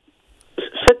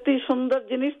সত্যি সুন্দর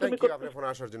জিনিস তুমি আপনার ফোন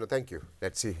আসার জন্য থ্যাংক ইউ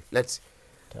লেটস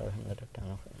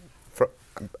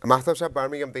মাহতাব সাহেব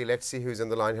বার্মিংহাম থেকে let's see who is on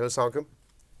the line hello সালাম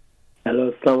হ্যালো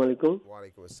আসসালামু আলাইকুম ওয়া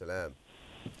আলাইকুম আসসালাম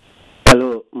হ্যালো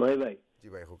মাহি ভাই জি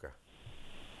ভাই খোকা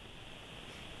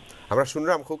আমরা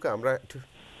শুনলাম খোকা আমরা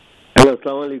হ্যালো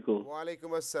আসসালামু আলাইকুম ওয়া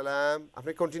আলাইকুম আসসালাম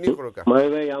আপনি কন্টিনিউ করুন কা মাহি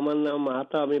ভাই আমার নাম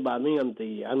মাহতা আমি বার্মিংহাম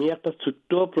থেকে আমি একটা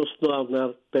ছোট্ট প্রশ্ন আপনার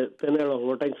প্যানেল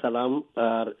ওভারটাইম সালাম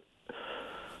আর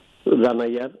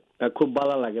জানাইয়ার খুব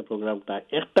ভালো লাগে প্রোগ্রামটা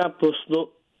একটা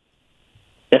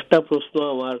প্রশ্ন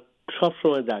আমার সব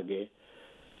সময় জাগে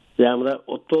যে আমরা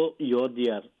অত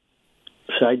দিয়ার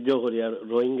সাহায্য করি আর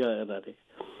রোহিঙ্গারে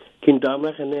কিন্তু আমরা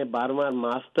এখানে বার্মার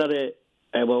মাস্টারে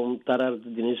এবং তার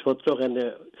জিনিসপত্র এখানে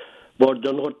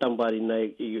বর্জন করতাম পারি না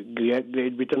গ্রেট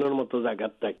ব্রিটেনের মতো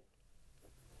জায়গার থাকে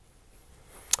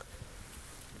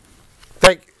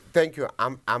থ্যাংক ইউ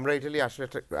আমরা ইটালি আসলে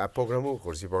একটা প্রোগ্রামও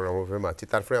করছি প্রোগ্রামের মাঝে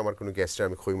তারপরে আমার কোনো গেস্টরা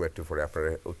আমি খুঁজবো একটু পরে আপনারা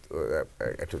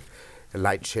একটু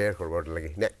লাইট শেয়ার করবো ওটা লাগে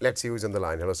let's use on the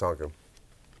line hello আসসালামু আলাইকুম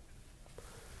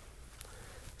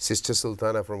sister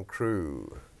Sultana from crew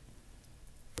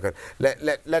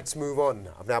let's move on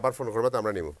আপনি আবার ফোন করবেন তো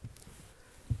আমরা নেব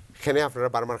এখানে আপনারা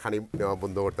বারবার খানি নেওয়া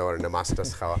বন্ধ করতে পারেন না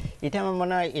মাস্টার্স খাওয়া এটা আমার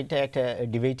মনে হয় এটা একটা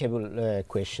ডিবেটেবল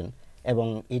কোয়েশ্চেন এবং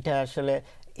এটা আসলে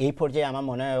এই পর্যায়ে আমার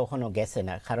মনে হয় ওখানে গেছে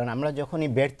না কারণ আমরা যখনই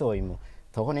ব্যর্থ হইমু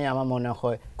তখনই আমার মনে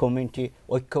হয় কমিউনিটি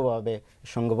ঐক্যভাবে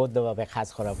সংঘবদ্ধভাবে কাজ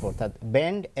করার পর অর্থাৎ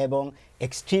ব্যান্ড এবং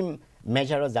এক্সট্রিম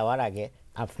মেজারও যাওয়ার আগে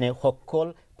আপনি সকল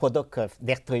পদক্ষেপ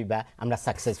দেখতে হইবা আমরা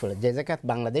সাকসেসফুল যে জায়গায়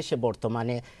বাংলাদেশে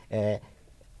বর্তমানে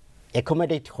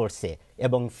অ্যাকোমোডেট করছে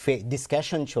এবং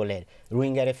ডিসকাশন চলে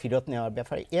রোহিঙ্গারে ফেরত নেওয়ার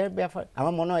ব্যাপারে এর ব্যাপারে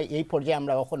আমার মনে হয় এই পর্যায়ে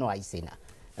আমরা কখনো আইছি না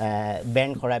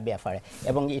ব্যান করার ব্যাপারে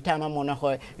এবং এটা আমার মনে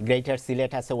হয় গ্রেটার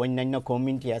সিলেট আছে অন্যান্য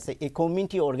কমিউনিটি আছে এই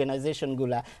কমিউনিটি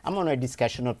অর্গানাইজেশনগুলো আমার মনে হয়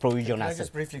ডিসকাশনের প্রয়োজন আছে Can I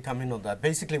just briefly come in on that?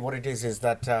 Basically what it is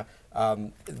that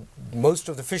most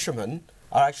of the fishermen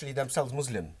are actually themselves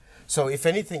Muslim. So if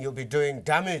anything you'll be doing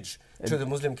damage to the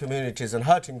Muslim communities and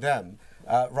hurting them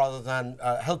rather than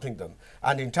helping them.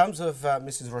 And in terms of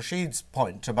Mrs. Rashid's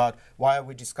point about why are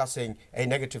we discussing a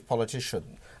negative politician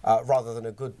rather than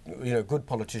a good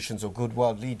politicians or good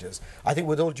world leaders, I think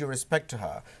with all due respect to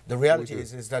her, the reality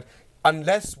is that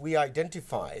unless we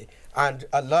identify and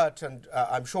alert, and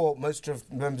I'm sure most of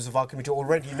members of our committee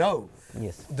already know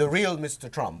the real Mr.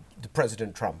 Trump, the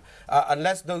President Trump,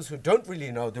 unless those who don't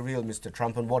really know the real Mr.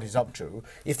 Trump and what he's up to,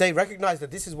 if they recognize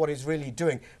that this is what he's really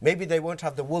doing, maybe they won't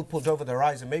have the wool pulled over their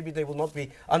eyes and maybe they will not be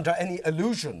under any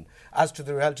illusion as to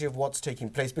the reality of what's taking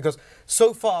place. Because so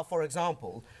far, for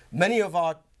example, many of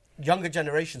our younger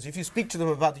generations, if you speak to them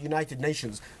about the United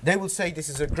Nations, they will say this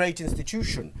is a great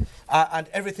institution and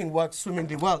everything works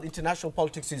swimmingly well. International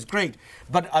politics is great.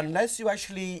 But unless you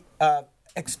actually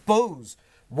expose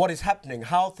what is happening,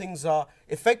 how things are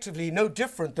effectively no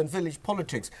different than village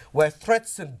politics, where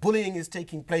threats and bullying is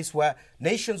taking place, where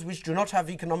nations which do not have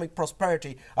economic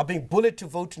prosperity are being bullied to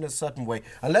vote in a certain way.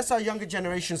 Unless our younger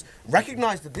generations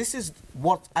recognize that this is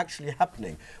what's actually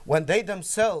happening, when they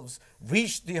themselves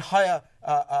reach the higher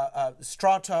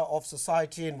strata of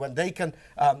society and when they can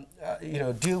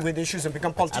deal with issues and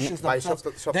become politicians themselves,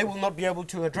 they will not be able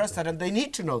to address that, and they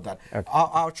need to know that.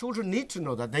 Our children need to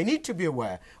know that. They need to be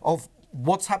aware of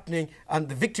what's happening and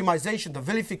the victimization, the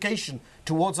vilification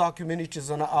towards our communities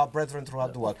and our brethren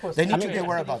throughout the world. They need to be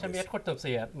aware about this.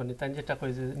 মানে তাই যেটা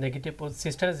কই যে negative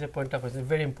সিস্টারের যে পয়েন্টটা কইছে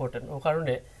very important ও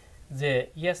কারণে যে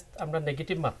ইয়েস আমরা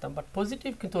নেগেটিভ মারতাম বাট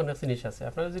পজিটিভ কিন্তু অনেক জিনিস আছে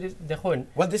আপনারা যদি দেখেন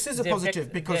well this is a positive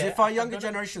because if our younger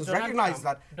generations recognize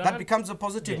that that becomes a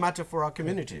positive matter for our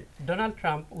community. Donald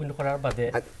Trump win করার বাদে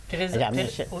যে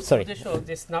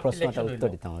স্ন্যাপ ইলেকশন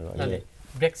হইলো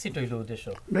ব্রেক্সিট হইল উদ্দেশ্য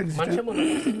মানুষের মনে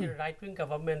হচ্ছে right wing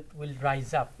government will rise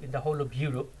up in the whole of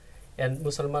Europe and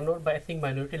মুসলমানের বা আই থিঙ্ক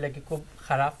মাইনরিটি লাগি খুব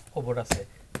খারাপ খবর আছে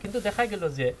কিন্তু দেখা গেল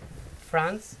যে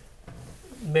ফ্রান্স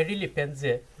মেরি লে পেন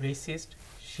যে racist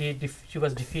she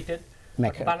was defeated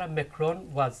Bala Macron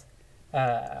was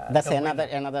that's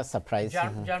another surprise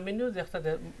Germany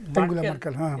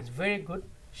Merkel is very good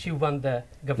she won the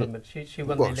government she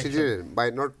won the election she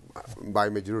did not by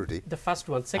majority the first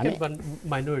one second one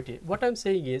minority what I'm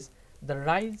saying is the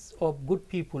rise of good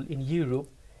people in Europe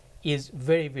is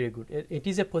very very good it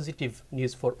is a positive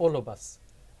news for all of us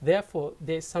therefore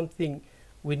there is something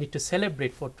we need to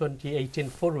celebrate for 2018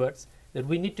 forwards that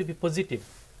we need to be positive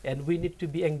and we need to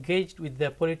be engaged with the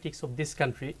politics of this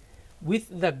country with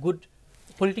the good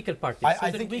political parties. I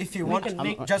think if you want,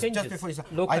 just before you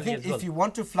start, I think if you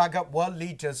want to flag up world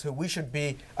leaders who we should be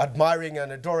admiring and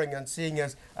adoring and seeing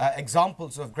as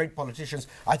examples of great politicians,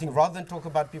 I think rather than talk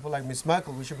about people like Ms.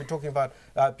 Merkel, we should be talking about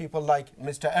people like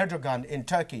Mr. Erdogan in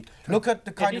Turkey. Look at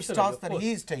the kind of stance that he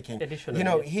is taking. You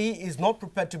know, he is not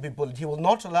prepared to be bullied. He will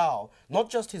not allow, not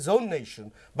just his own nation,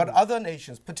 but other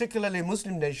nations, particularly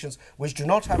Muslim nations, which do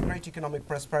not have great economic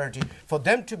prosperity, for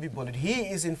them to be bullied. He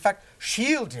is in fact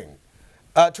shielding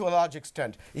to a large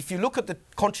extent. If you look at the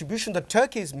contribution that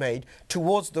Turkey has made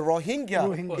towards the Rohingya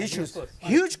issues,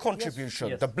 huge contribution.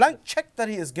 Yes. The blank check that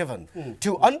he has given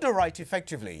to underwrite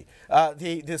effectively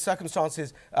the circumstances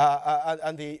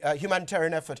and the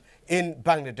humanitarian effort in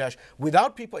Bangladesh.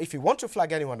 Without people, if you want to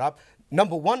flag anyone up,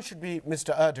 number one should be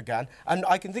Mr. Erdogan, and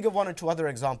I can think of one or two other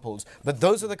examples, but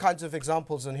those are the kinds of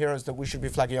examples and heroes that we should be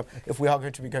flagging up if we are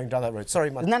going to be going down that road. Sorry,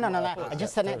 Mahee. No.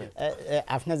 Just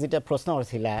আপনার যেটা প্রশ্ন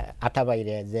ছিল আতা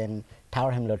বাইরে যে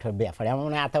tower হ্যামলেটের ব্যাপারে আমার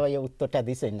মনে হয় আতা ভাই উত্তরটা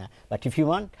দিছেন না বাট ইফ ইউ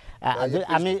ওয়ান্ট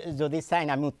আমি যদি চাই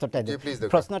আমি উত্তরটা দিই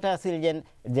প্রশ্নটা আছিল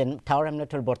যে টাওয়ার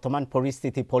হ্যামলেটের বর্তমান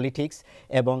পরিস্থিতি পলিটিক্স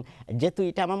এবং যেহেতু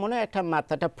এটা আমার মনে হয় একটা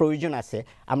মাত্রাটা প্রয়োজন আছে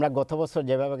আমরা গত বছর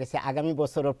যেভাবে গেছি আগামী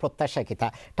বছরের প্রত্যাশা কি তা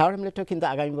টাওয়ার হ্যামলেটও কিন্তু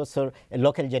আগামী বছর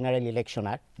লোকাল জেনারেল ইলেকশন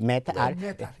আর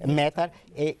মেথ আর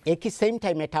একই সেম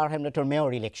টাইমে টাওয়ার হ্যামলেটের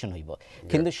মেয়র ইলেকশন হইব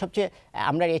কিন্তু সবচেয়ে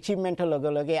আমরা অ্যাচিভমেন্টের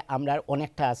লগে লগে আমরা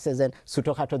অনেকটা আছে যে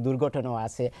ছোটোখাটো দুর্ঘটনাও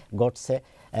আছে ঘটছে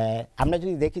আমরা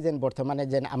যদি দেখি যে বর্তমানে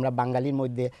যে আমরা বাঙালির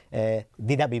মধ্যে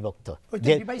দ্বিধা বিভক্ত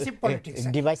যে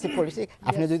ডিভাইসিভ পলিটিক্স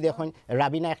আপনি যদি দেখুন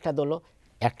রাবিনা একটা দল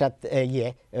একটা ইয়ে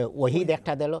ওহিদ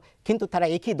একটা দল, কিন্তু তারা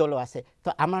একই দল আছে। তো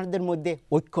আমাদের মধ্যে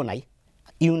ঐক্য নাই,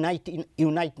 ইউনাইট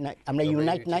নাই, আমরা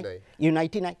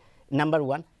ইউনাইটি নাই, নাম্বার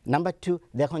 1। নাম্বার 2,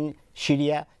 দেখুন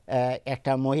সিরিয়া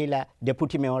একটা মহিলা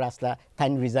ডেপুটি মেয়র আসলা, তাই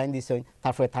রিজাইন দিছে,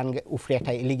 তারপরে তার উপরে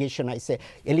একটা এলিগেশন আইছে।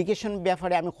 এলিগেশন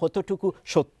ব্যাপারে আমি কতটুকু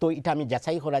সত্য এটা আমি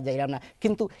যাচাই করা যাইলাম না,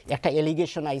 কিন্তু একটা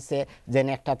এলিগেশন আইছে যেন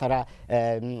একটা তারা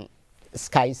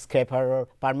স্কাই স্ক্র্যাপার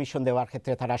পারমিশন দেওয়ার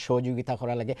ক্ষেত্রে তারা সহযোগিতা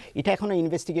করা লাগে। এটা এখনো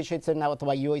ইনভেস্টিগেশন হয়েছে না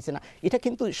অথবা হয়েছে না, এটা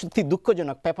কিন্তু সত্যি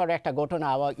দুঃখজনক। পেপারে একটা ঘটনা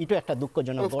আওয়া, এটাও একটা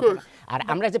দুঃখজনক ঘটনা। আর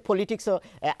আমরা যে পলিটিক্সও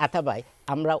আতাবাই,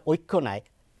 আমরা ঐক্য নাই।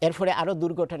 এর ফলে আরও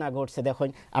দুর্ঘটনা ঘটছে। দেখুন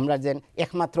আমরা যেন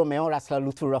একমাত্র মেয়র আসলা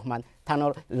লুৎফুর রহমান,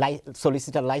 থানোর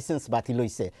সলিসিটার লাইসেন্স বাতিল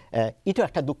হয়েছে, এটাও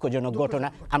একটা দুঃখজনক ঘটনা।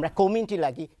 আমরা কমিউনিটি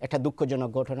লাগি একটা দুঃখজনক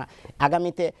ঘটনা।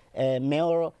 আগামীতে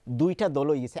মেয়র 2টা দল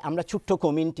হয়েছে, আমরা ছোট্ট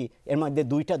কমিউনিটি, এর মধ্যে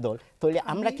 2টা দল। তাহলে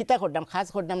আমরা কিতা করতাম, খাস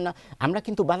করতাম না, আমরা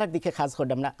কিন্তু বালার দিকে খাস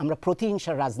করতাম না, আমরা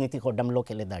প্রতিহিংসার রাজনীতি করতাম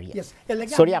লোকেলে দাঁড়িয়ে।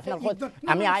 সরি আপনার,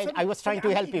 আমি I was trying to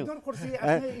help you.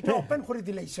 এটা ওপেন করে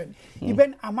দিলাইছেন। ইভেন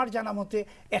আমার জানা মতে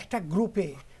একটা গ্রুপে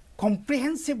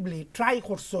কম্প্রিহেন্সিভলি ট্রাই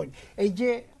করছেন এই যে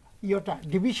ইয়েটা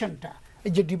ডিভিশনটা,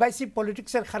 এই যে ডিভাইসিভ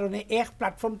পলিটিক্সের কারণে এক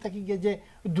প্ল্যাটফর্ম থেকে গিয়ে যে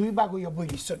 2 ভাগ হইয়া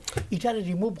বইছেন, এটার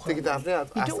রিমুভ করে। কিন্তু আপনি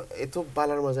এত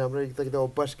বালার মাঝে আমরা এটা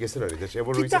অভ্যাস গেছে না দেশে,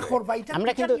 এবার হইছে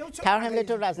আমরা কিন্তু টাওয়ার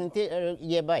হ্যামলেটের রাজনীতি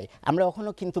ইয়ে ভাই, আমরা ওখানে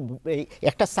কিন্তু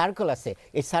একটা সার্কেল আছে,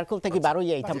 এই সার্কেল থেকে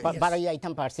 12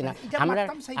 আইতাম পারছি না।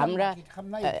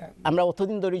 আমরা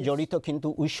অতদিন ধরে জড়িত, কিন্তু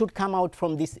we should come out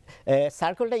from this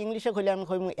সার্কেলটা। ইংলিশে কইলে আমি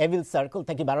কইম এভিল সার্কেল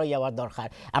থেকে 12 যাওয়ার দরকার।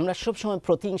 আমরা সবসময়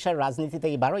প্রতিহিংসার রাজনীতি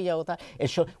থেকে 12 যাওয়া,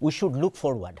 উই শুড লুক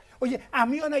ফরওয়ার্ড। ওই যে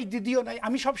আমিও নাই দিদিও নাই,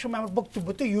 আমি সবসময় আমার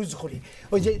বক্তব্যতে ইউজ করি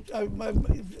ওই যে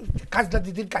কাজলা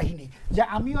দিদির কাহিনী, যে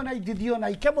আমিও নাই দিদিও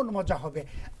নাই কেমন মজা হবে,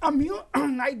 আমিও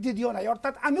নাই দিদিও নাই,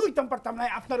 অর্থাৎ আমি হইতাম পারতাম না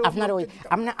আপনার ওই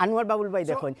আপনার আনোয়ার বাবুল ভাই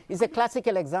দেখুন ইজ এ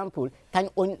ক্লাসিক্যাল এক্সাম্পল। তাই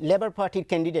লেবার পার্টির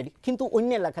ক্যান্ডিডেট, কিন্তু অন্য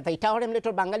এলাকা, তাই টাওয়ার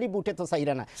হ্যামলেটের বাঙালি বুটে তো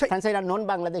চাইরা না, চাইরা নন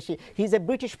Bangladeshi, he is a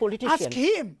British politician.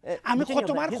 আমি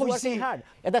কতবার কইছি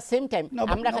এট দ্য সেম টাইম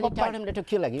আমরা খালি টাওয়ার হ্যামলেটে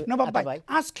কি লাগি ভাই,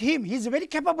 ask him, he is a very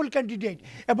capable candidate.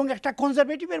 এবং একটা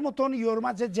কনজারভেটিভের মতন ইয়োর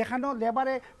মাঝে, যেখানে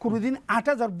লেবারে কোনোদিন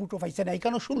 8,000 বুটও পাইছে না,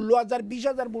 এখানে 16,000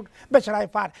 20,000 বুট বেচারায়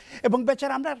পার। এবং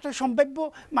বেচারা আমরা একটা সম্ভাব্য,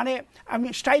 মানে আমি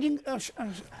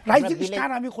রাইজিং স্টার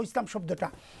আমি কইতাম শব্দটা,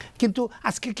 কিন্তু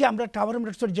আজকে কি আমরা টাওয়ার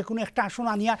হ্যামলেটসের যে কোনো একটা আসন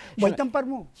আনিয়া বইতাম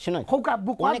পারমু?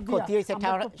 অনেক ক্ষতি হয়েছে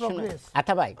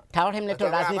ভাই টাওয়ার হ্যামলেটের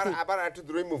রাজনীতি। আবার একটু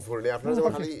দূরে মুভ করলে আপনারা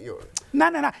যেমন খালি না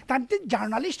না না, তান্তে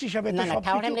জার্নালিস্ট হিসেবে না,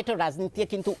 টাওয়ার হ্যামলেটের রাজনীতি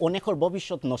কিন্তু অনেকের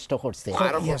ভবিষ্যৎ নষ্ট করছে।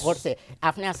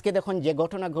 আপনি আজকে দেখুন যে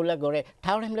ঘটনাগুলো গড়ে,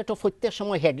 টাওয়ার হ্যামলেটও প্রত্যেক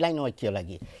সময় হেডলাইন হয় কি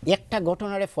লাগি, একটা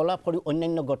ঘটনারে ফলাফল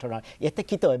অন্যান্য ঘটনা, এতে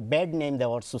কি তো ব্যাড নেম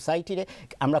দেওয়ার সোসাইটিরে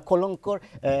আমরা কলঙ্কর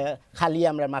খালি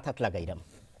আমরা মাথাত লাগাইলাম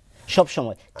সব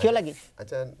সময় কি লাগি।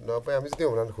 আচ্ছা নপাই, আমি যদি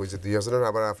ওনার হয়েছে 2000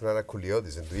 আবার আপনারা খুলিয়াও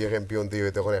দিয়েছেন, 2 এমপি অন্তি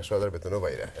হয়ে তখন 100,000 বেতনও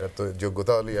পাইরা, এটা তো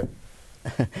যোগ্যতা হলি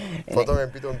প্রথম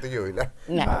এমপি তো অন্তি হইলা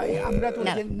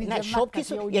না,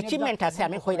 সবকিছু অ্যাচিভমেন্ট আছে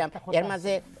আমি কইলাম, এর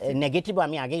মাঝে নেগেটিভ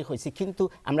আমি আগেই হয়েছি। কিন্তু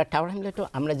আমরা টাওয়ার হ্যামলেটও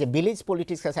আমরা যে ভিলেজ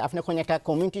পলিটিক্স আছে, আপনি কোন একটা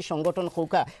কমিউনিটি সংগঠন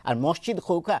হৌকা আর মসজিদ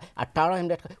হৌকা R tower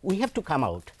Hamlet, we have to come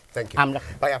out. Thank you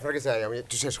ভাই, আপনার কাছে আমি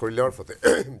একটু শেষ করি লেওয়ার ফতে,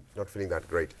 not feeling that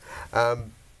great.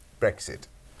 Brexit,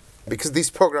 because this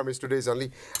program is today is only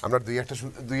আমরা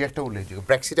দুই একটা উল্লেখযোগ্য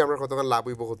ব্রেক্সিটে আমরা কতক্ষণ লাভ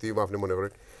হইব ক্ষতি হইব আপনি মনে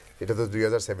করেন? এটা তো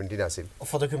 2017 আসিল।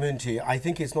 For the community, I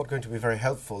think it's not going to be very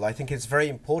helpful. I think it's very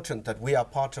important that we are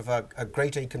part of a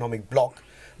great economic bloc,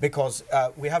 because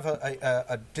we have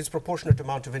a disproportionate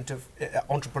amount of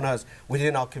entrepreneurs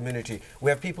within our community. We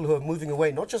have people who are moving away,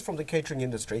 not just from the catering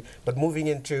industry, but moving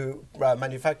into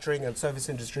manufacturing and service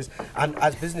industries. And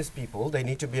as business people, they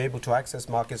need to be able to access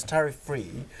markets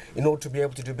tariff-free in order to be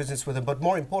able to do business with them. But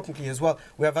more importantly as well,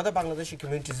 we have other Bangladeshi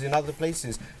communities in other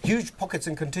places, huge pockets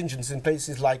and contingents in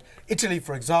places like Italy,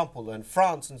 for example, and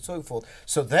France and so forth.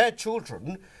 So their children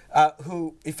who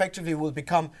effectively will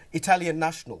become Italian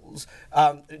nationals,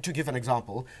 to give an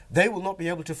example, they will not be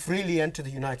able to freely enter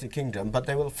the United Kingdom, but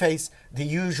they will face the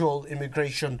usual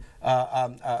immigration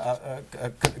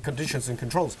conditions and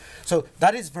controls. So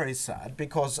that is very sad,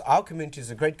 because our community is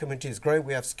a great community, is growing.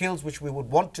 We have skills which we would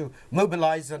want to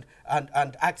mobilize and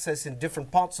access in different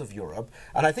parts of Europe.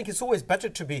 And I think it's always better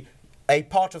to be a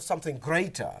part of something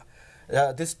greater.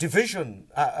 This division,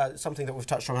 something that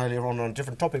we've touched on earlier on a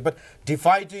different topic, but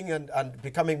dividing and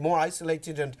becoming more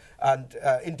isolated and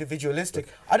individualistic,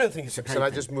 I don't think it's a great Shall I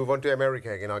thing. just move on to America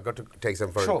again? I've got to take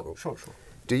some further. Sure.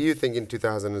 Do you think in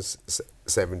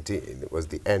 2017 was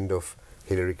the end of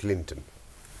Hillary Clinton?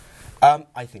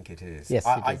 I think it is. Yes,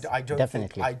 I don't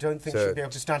definitely. I don't think she'll be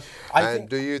able to stand. And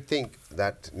do you think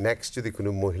that next to the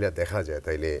কোনো মহিলা দেখা যায়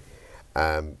তাইলে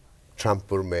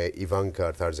ট্রাম্পের মেয়ে Ivanka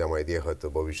তার জামাই দিয়ে হয়তো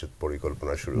ভবিষ্যৎ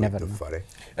পরিকল্পনা শুরু হতে পারে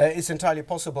It's entirely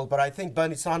possible, but I think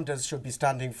Bernie Sanders should be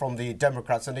standing from the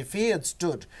Democrats, and if he had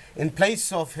stood in place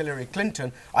of Hillary Clinton,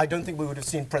 I don't think we would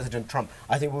have seen President Trump.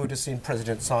 I think we would have seen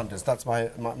President Sanders. That's my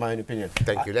own opinion.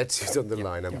 Thank you. Let's see it on the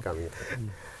line. I'm coming.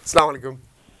 Assalamu alaikum.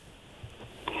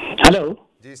 Hello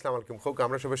জি আসসালামু আলাইকুম খোক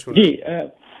আমরা সবাই শুনি জি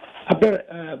আপনার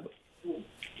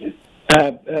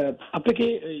আপনাকে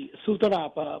সুলতানা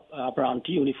আপনার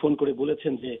aunty উনি phone করে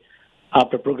বলেছেন যে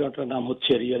আপনার প্রোগ্রামটার নাম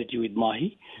হচ্ছে রিয়ালিটি উইথ মাহি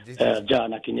যা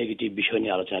নাকি নেগেটিভ বিষয়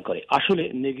নিয়ে আলোচনা করে আসলে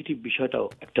নেগেটিভ বিষয়টাও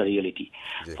একটা রিয়ালিটি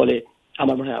ফলে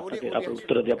আমার মনে হয় আপনাকে আপনার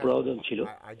উত্তর দেওয়া প্রয়োজন ছিল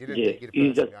যে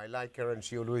I like her and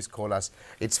she always call us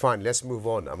it's fine let's move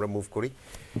on আমরা মুভ করি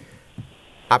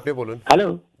আপনি বলুন হ্যালো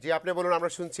জি আপনি বলুন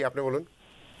আমরা শুনছি আপনি বলুন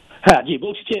হ্যাঁ জি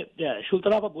বলছি যে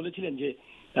সুলতানা আপা বলেছিলেন যে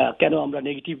কেন আমরা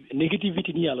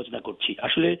নেগেটিভিটি নিয়ে আলোচনা করছি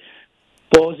আসলে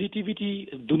পজিটিভিটি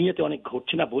দুনিয়াতে অনেক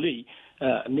ঘটছে না বলেই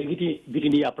নেগেটিভিটি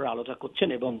নিয়ে আপনারা আলোচনা করছেন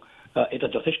এবং এটা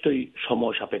যথেষ্টই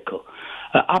সময় সাপেক্ষ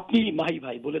আপনি মাহি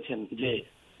ভাই বলেছেন যে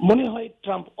মনে হয়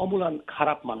ট্রাম্প অমূল্যান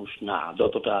খারাপ মানুষ না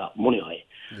যতটা মনে হয়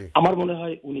আমার মনে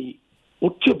হয় উনি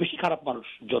ওর চেয়েও বেশি খারাপ মানুষ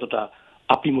যতটা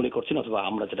আপনি মনে করছেন অথবা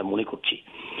আমরা যেটা মনে করছি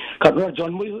কারণ ওনার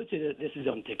জন্মই হয়েছে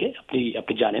রেসিজম থেকে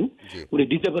আপনি জানেন উনি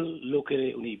ডিসেবল লোকের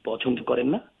উনি পছন্দ করেন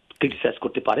না ক্রিটিসাইজ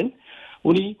করতে পারেন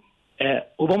উনি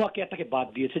ওবামা কেয়ারটাকে বাদ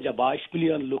দিয়েছে যা 22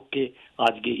 মিলিয়ন লোককে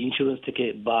আজকে ইন্স্যুরেন্স থেকে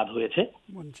বাদ হয়েছে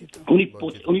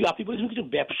উনি আপনি বলেছেন কিছু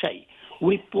ব্যবসায়ী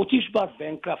উনি 25 বার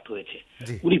ব্যাংক্রাফট হয়েছে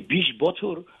উনি 20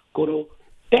 বছর কোনো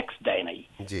ট্যাক্স দেয় নাই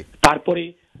তারপরে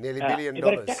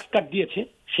এবারে ট্যাক্স কাট দিয়েছে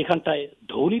সেখানটায়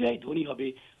ধনীরাই ধনী হবে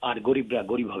আর গরিবরা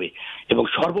গরিব হবে এবং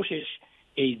সর্বশেষ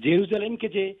এই জেরুজালেমকে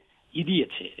যে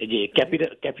দিয়েছে এই যে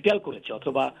ক্যাপিটাল করেছে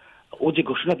অথবা ও যে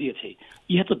ঘোষণা দিয়েছে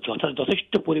ইহা তো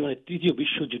যথেষ্ট পরিমাণে তৃতীয়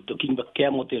বিশ্বযুদ্ধ কিংবা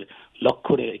কিয়ামতের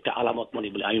লক্ষণের একটা আলামত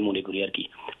মনে বলে আমি মনে করি আর কি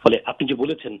ফলে আপনি যে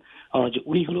বলেছেন যে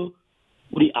উনি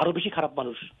আরো বেশি খারাপ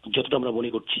মানুষ যতটা আমরা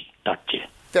মনে করছি তার চেয়ে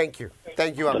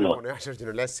থ্যাংক ইউ আপনার মনে আসার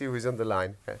জন্য let's see who is on the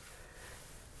line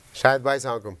Shahed ভাই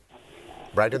আসসালামু আলাইকুম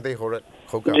ব্রাইটন থেকে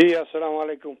খোকা জি আসসালামু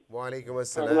আলাইকুম ওয়া আলাইকুম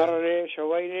আসসালাম আপনারা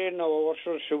সবাইরে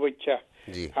নববর্ষের শুভেচ্ছা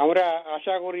আমরা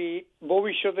আশা করি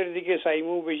ভবিষ্যতের দিকে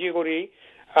চাইমু বেশি করি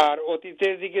আর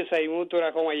অতীতের দিকে চাইমু তোরা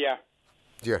কমাইয়া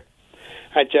জি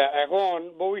আচ্ছা এখন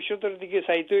ভবিষ্যতের দিকে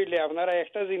চাইতে হইলে আপনারা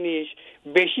একটা জিনিস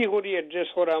বেশি করে অ্যাড্রেস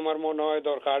করা আমার মনে হয়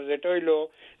দরকার যেটা হইলো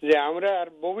যে আমরা আর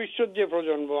ভবিষ্যৎ যে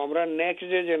প্রজন্ম আমরা নেক্সট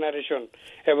যে জেনারেশন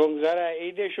এবং যারা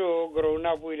এই দেশও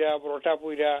গ্রহণা পুইরা ব্রটা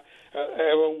পুইরা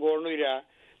এবং বর্ণইরা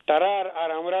তারা আর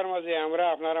আমরার মাঝে আমরা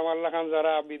আপনার আমার লাখান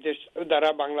যারা বিদেশ যারা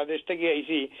বাংলাদেশ থেকে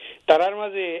আইছি তারার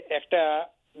মাঝে একটা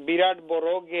বিরাট বড়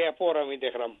গ্যাপর আমি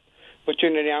দেখলাম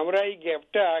বুঝছেন আমরা এই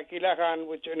গ্যাপটা কিলা খান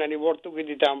বুঝছেন বর্তুকি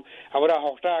দিতাম আমরা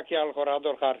হকটা খেয়াল করা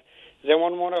দরকার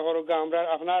যেমন মনে করুক আমরা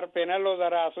আপনার প্যানেলও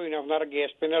যারা আসুন আপনার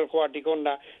গ্যাস প্যানেল কোয়া টিকন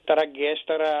না তারা গ্যাস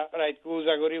তারা রাইতকু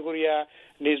জাগরি করিয়া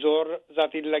নিজর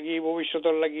জাতির লাগি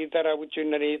ভবিষ্যতের লাগি তারা বুঝছেন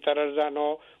না তারার জানো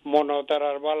মন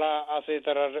তারার বালা আছে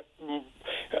তারার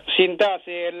চিন্তা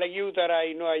আছে এর লাগিও তারা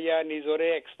ইনো আইয়া নিজরে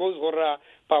এক্সপোজ করা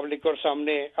পাবলিকর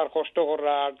সামনে আর কষ্ট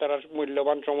করা আর তারা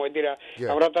মূল্যবান সময় দিরা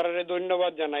আমরা তারারে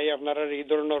ধন্যবাদ জানাই আপনারা এই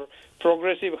ধরনের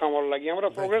প্রোগ্রেসিভ খামর লাগি আমরা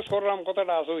প্রোগ্রেস করলাম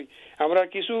কথাটা আসই আমরা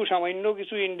কিছু সামান্য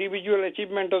কিছু ইন্ডিভিজুয়াল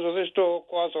অ্যাচিভমেন্টও যথেষ্ট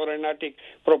কোয়া চলে না ঠিক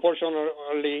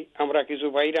প্রপোর্শনালি আমরা কিছু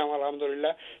বাইরাম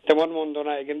আলহামদুলিল্লাহ তেমন মন্দ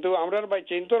নাই কিন্তু আমরার ভাই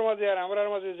চিন্তর মাঝে আর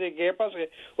আমরার মাঝে যে গ্যাপ আছে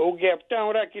ও গ্যাপটা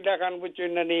আমরা কি দেখান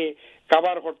বুঝছেন না নি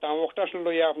কাবার করতাম ওটা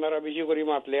লইয়া আপনারা বেশি করে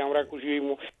মাতলে আমরা খুশি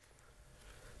হইমু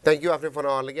থ্যাংক ইউ আপনি ফোন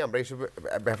হওয়ার লাগে আমরা এইসব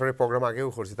ব্যাপারে প্রোগ্রাম আগেও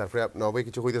করছি তারপরে নবাই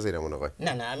কিছু কইতেছি না মনে হয়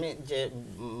না আমি যে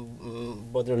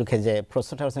বদরুলকে যে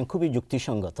প্রশ্নটা করছেন খুবই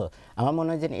যুক্তিসঙ্গত আমার মনে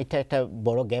হয় যে এটা একটা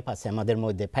বড় গ্যাপ আছে আমাদের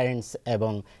মধ্যে প্যারেন্টস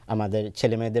এবং আমাদের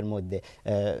ছেলেমেয়েদের মধ্যে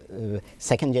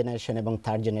সেকেন্ড জেনারেশন এবং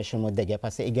থার্ড জেনারেশনের মধ্যে গ্যাপ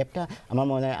আছে এই গ্যাপটা আমার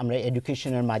মনে হয় আমরা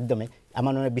এডুকেশনের মাধ্যমে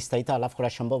আমার মনে হয় বিস্তারিত আলাপ করা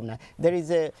সম্ভব না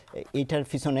এইটার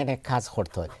পিছনে অনেক কাজ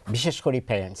করতে হয় বিশেষ করে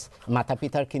প্যারেন্টস মাতা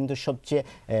পিতার কিন্তু সবচেয়ে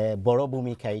বড়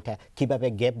ভূমিকা এটা কীভাবে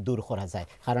গ্যাপ দূর করা যায়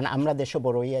কারণ আমরা দেশে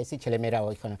বড় হয়ে আইছি ছেলেমেয়েরা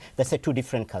ওইখানে that's a two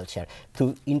different culture two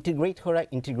integrate করা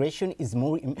ইন্টিগ্রেশন ইজ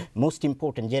মোস্ট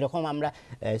ইম্পর্টেন্ট যেরকম আমরা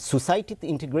সোসাইটিতে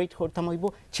ইন্টিগ্রেট করতাম হইব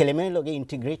ছেলেমেয়ের লগে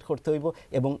ইন্টিগ্রেট করতে হইব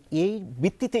এবং এই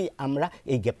ভিত্তিতেই আমরা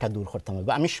এই গ্যাপটা দূর করতাম হইব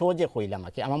আমি সহজে কইলাম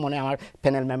আর কি আমার মনে হয় আমার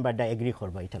প্যানেল মেম্বারটা এগ্রি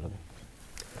করবো এটা লগে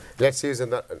Let's see who's in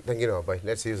the thank you bhai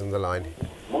let's see who's on the line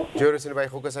Jorisin bhai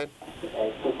khoka side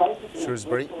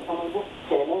Shrewsbury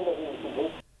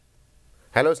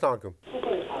Hello assalamu alaikum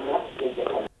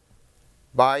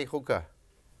bye khoka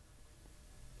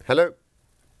Hello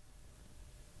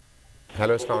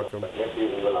assalamu alaikum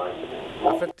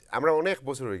আমরা অনেক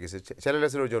বছর হয়ে গেছে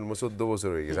চ্যানেলের জন্ম 14 বছর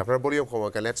হয়ে গেছে আপনারা বলিও ক্ষমা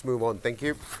let's move on thank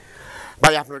you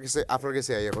ভাই আপনার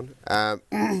কাছে আই এখন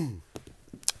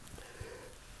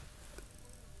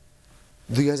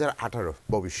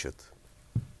 2018 ভবিষ্যৎ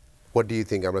হোয়াট ডু ইউ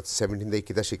থিঙ্ক আমরা 17 থেকে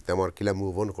কিতা শিখতাম আর কিলা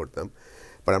মুভ অন করতাম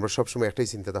বাট আমরা সবসময় একটাই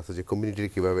চিন্তা থাকতো যে কমিউনিটির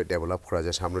কীভাবে ডেভেলপ করা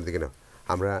যায় সামনের দিকে না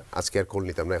আমরা আজকে আর কল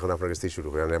নিতাম না এখন আপনার কাছ থেকে শুরু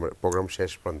করি আমরা প্রোগ্রাম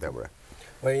শেষ প্রান্তে আমরা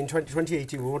Well, in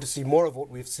 2018, we want to see more of what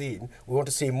we've seen. We want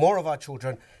to see more of our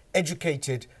children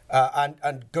educated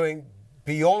and going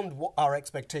beyond our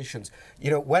expectations. You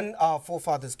know, when our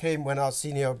forefathers came, when our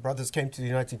senior brothers came to the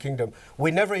United Kingdom, we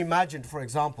never imagined, for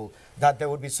example, that there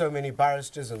would be so many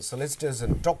barristers and solicitors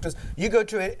and doctors. You go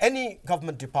to any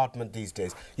government department these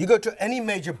days, you go to any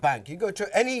major bank, you go to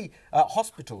any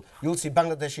hospital, you'll see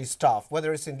Bangladeshi staff, whether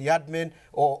it's in the admin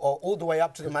or all the way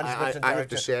up to the management and I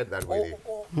have to share that with you.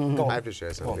 I have to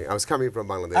share something. I was coming from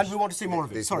Bangladesh. And we want to see more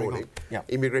of it. This Sorry, morning.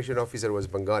 Yeah. Immigration officer was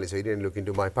Bengali, so he didn't look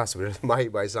into my passport. Mahee,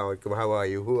 how are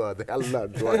you? Who are the hell?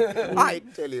 I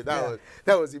tell you,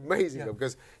 that was amazing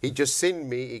because he just seen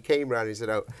me. He came around. He said,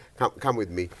 "Oh, come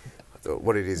with me." So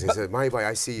what it is, he said, "Mahee,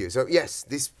 I see you." So yes,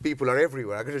 these people are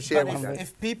everywhere. I'm going to share with that.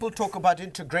 If people talk about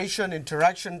integration,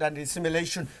 interaction, and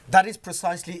assimilation, that is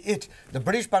precisely it. The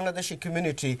British Bangladeshi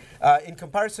community, in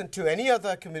comparison to any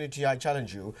other community, I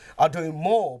challenge you, are doing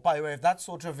more by way of that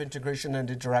sort of integration and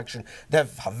interaction.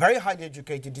 They're very highly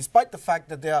educated, despite the fact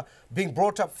that they are being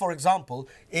brought up, for example,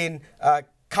 in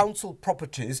council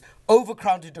properties,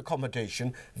 overcrowded accommodation,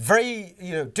 very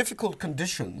difficult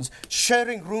conditions,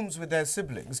 sharing rooms with their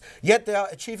siblings, yet they are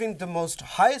achieving the most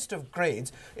highest of grades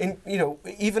in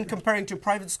even comparing to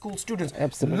private school students.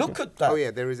 Absolutely. Look at that. Oh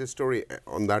yeah, there is a story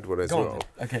on that one as Go well. on.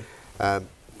 Okay.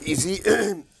 Easy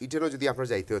ইটানো যদি আপনার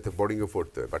যাইতে হতো বোর্ডিংয়ে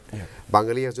পড়তে হয় but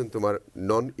বাঙালি একজন তোমার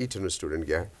নন ইটানো student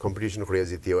গিয়া competition করে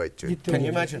জিতেও আইছে Can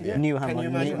you imagine?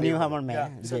 New Hammer man.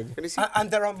 And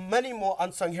there are many more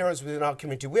unsung heroes within our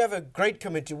community. We have a great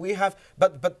community. We have,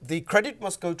 but the credit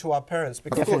must go to our parents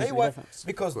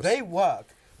because they work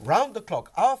round the clock.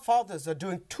 Our fathers are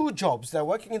doing 2 jobs. They're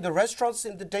working in the restaurants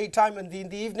in the daytime and in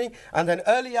the evening, and then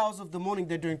early hours of the morning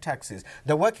they're doing taxis.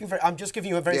 They're working very. I'm just giving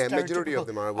you a very majority of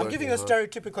them are working. I'm giving you a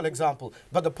stereotypical example,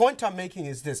 but the point I'm making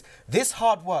is this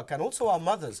hard work, and also our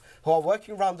mothers who are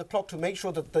working round the clock to make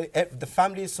sure that the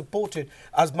family is supported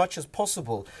as much as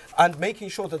possible, and making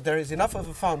sure that there is enough of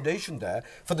a foundation there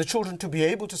for the children to be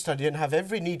able to study and have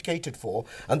every need catered for,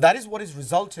 and that is what is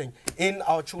resulting in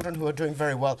our children who are doing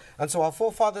very well. And so our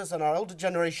forefathers and our older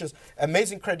generations,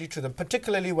 amazing credit to them,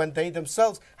 particularly when they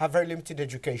themselves have very limited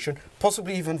education,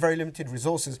 possibly even very limited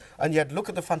resources, and yet look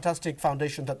at the fantastic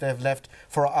foundation that they have left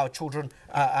for our children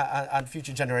and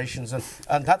future generations.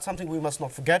 And that's something we must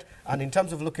not forget. And in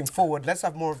terms of looking forward, let's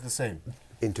have more of the same.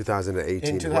 In 2018.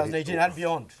 In 2018 and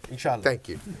beyond, inshallah. Thank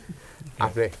you.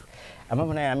 আপনি আমার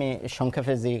মনে হয় আমি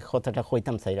সংক্ষেপে যে কথাটা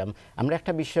কইতাম চাইলাম আমরা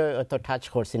একটা বিষয় তো টাচ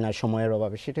করছি না সময়ের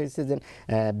অভাবে সেটা হচ্ছে যে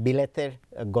বিলেতের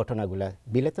ঘটনাগুলো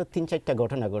বিলেতের 3-4টা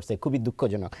ঘটনা ঘটছে খুবই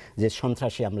দুঃখজনক যে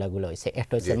সন্ত্রাসী হামলাগুলো হয়েছে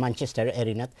একটা হচ্ছে ম্যানচেস্টার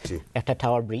এরিনাত একটা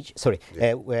টাওয়ার ব্রিজ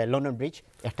লন্ডন ব্রিজ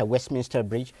একটা ওয়েস্টমিনস্টার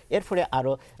ব্রিজ এরপরে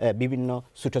আরও বিভিন্ন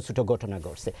ছোটো ছোটো ঘটনা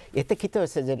ঘটছে এতে কী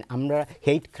হয়েছে যে আমরা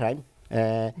হেইট ক্রাইম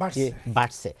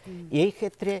বাড়ছে এই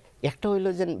ক্ষেত্রে একটা হইল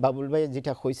যে বাবুল ভাই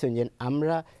যেটা কইছেন যে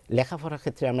আমরা লেখাপড়ার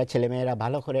ক্ষেত্রে আমরা ছেলেমেয়েরা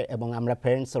ভালো করে এবং আমরা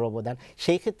প্যারেন্টসের অবদান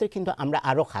সেই ক্ষেত্রে কিন্তু আমরা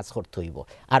আরও কাজ করতে হইব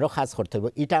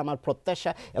এটা আমার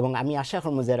প্রত্যাশা এবং আমি আশা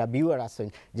করব যারা ভিউয়ার আছেন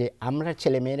যে আমরা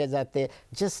ছেলেমেয়েরা যাতে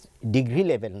জাস্ট ডিগ্রি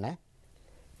লেভেল না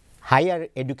হায়ার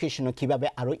এডুকেশনও কীভাবে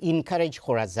আরও এনকারেজ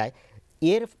করা যায়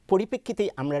এর পরিপ্রেক্ষিতেই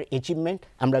আমরা অ্যাচিভমেন্ট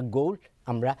আমরা গোল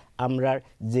আমরা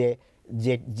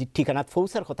যে ঠিকানাত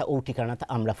পৌঁছার কথা ও ঠিকানাতে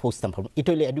আমরা পৌঁছতাম পারবো এটা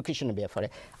হলো এডুকেশনের ব্যাপারে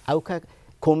আউকা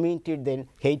কমিউনিটির দেন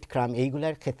হেইট ক্রাইম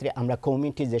এইগুলার ক্ষেত্রে আমরা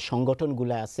কমিউনিটির যে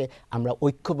সংগঠনগুলো আছে আমরা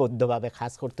ঐক্যবদ্ধভাবে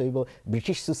কাজ করতে হইব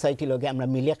ব্রিটিশ সোসাইটির লগে আমরা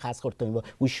মিলিয়ে কাজ করতে হইব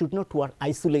we should not work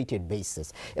isolated basis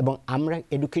এবং আমরা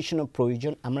এডুকেশনের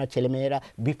প্রয়োজন আমরা ছেলেমেয়েরা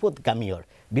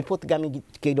বিপদগামী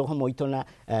কীরকম হইতো না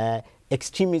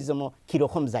এক্সট্রিমিজমও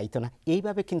কীরকম যাইতো না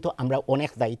এইভাবে কিন্তু আমরা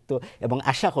অনেক দায়িত্ব এবং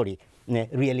আশা করি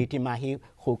রিয়েলিটি মাহি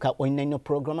হোক অন্যান্য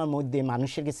প্রোগ্রামের মধ্যে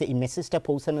মানুষের কাছে এই মেসেজটা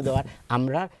পৌঁছানো দেওয়ার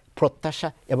আমরা প্রত্যাশা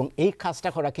এবং এই কাজটা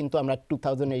করা কিন্তু আমরা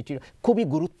 2018 খুবই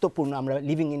গুরুত্বপূর্ণ আমরা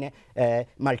living in a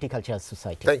multicultural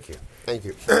society thank you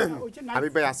আমি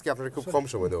ভাই আজকে আপনার খুব কম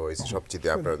সময় দেওয়া হয়েছে সবচেয়ে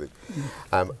আপনাদের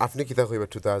আপনি কিতা হইবা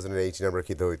 2018 আমরা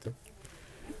কিতা হইতো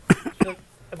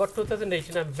About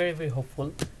 2018, I'm very, very hopeful.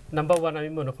 Number one, আমি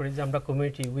মনে করি যে আমরা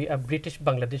community we are British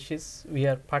Bangladeshis, we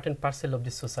are part and parcel of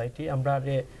this society. আমরা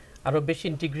আরো বেশি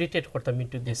ইন্টিগ্রেটেড করতাম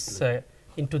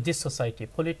into this society,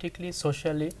 politically,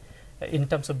 socially, in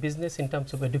terms of business, in terms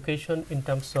of education, in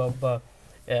terms of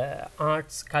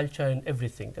arts, culture, and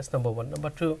everything. That's number one.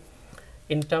 Number two,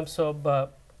 in terms of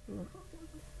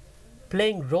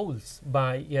playing roles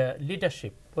by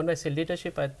leadership. When I say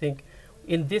leadership, I think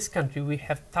in this country we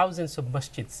have thousands of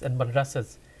masjids and madrasas,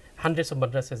 hundreds of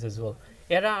madrasas as well.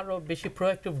 Era aro beshi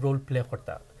proactive role play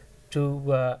korta to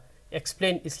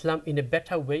explain Islam in a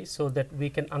better way so that we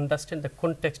can understand the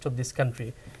context of this country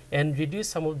and reduce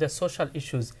some of the social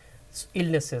issues,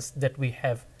 illnesses that we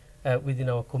have within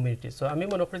our community. So আমি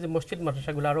মনে করি যে মসজিদ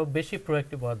মাদ্রাসাগুলো আরো বেশি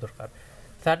proactive হওয়া দরকার।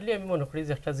 থার্ডলি আমি মনে করি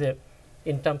যে একটা যে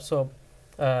in terms of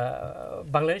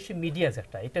Bangladeshi media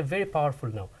যেটা এটা ভেরি পাওয়ারফুল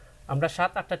নাও। আমরা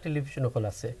 7-8টা টেলিভিশন হল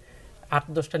আছে,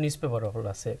 8-10টা নিউজ পেপার হল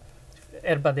আছে,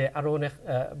 এর বাদে আরো অনেক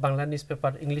Bangla news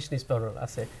paper, English news paper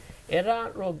আছে।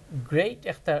 এরারও গ্রেট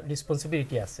একটা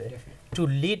রেসপন্সিবিলিটি আছে to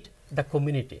lead the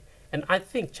community, and I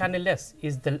think Channel S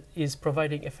is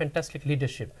providing a fantastic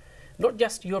leadership. Not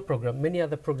just your program, many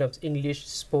other programs, English,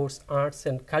 sports, arts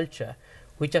and culture,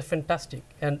 which are fantastic.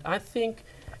 And I think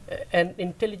an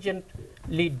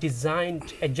intelligently designed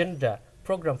agenda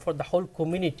program for the whole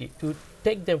community to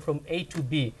take them from A to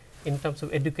B in terms of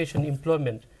education,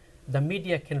 employment, the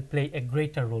media can play a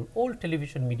greater role, all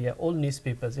television media, all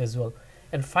newspapers as well.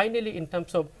 And finally, in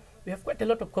terms of, we have quite a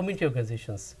lot of community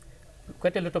organizations,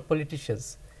 quite a lot of politicians,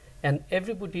 and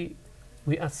everybody,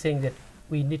 we are saying that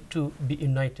we need to be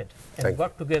united and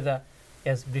work together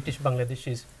as British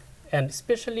Bangladeshis, and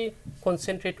especially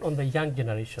concentrate on the young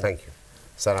generation. Thank you.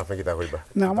 Sir, আপনি কি তা কইবা?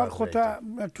 না আমার কথা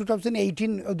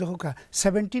 2018 দেখোকা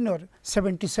 17 or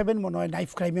 77 মনে হয় knife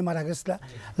ক্রাইমে মারা গেছলা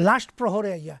লাস্ট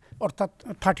প্রহরে আইয়া, অর্থাৎ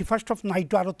 31st of night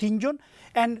আরো 3 জন,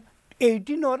 and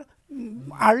 18 or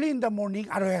early in the morning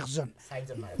আরো একজন,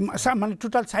 মানে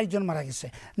টোটাল 6 জন মারা গেছে।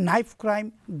 নাইফ ক্রাইম,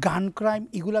 গান ক্রাইম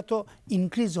এগুলা তো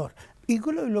ইনক্রিজ হর,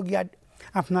 এগুলো হইল গিয়া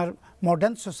আপনার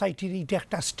মডার্ন সোসাইটির এটা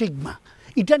একটা স্টিগমা।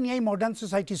 এটা নিয়েই modern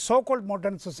society, so called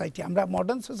modern society, আমরা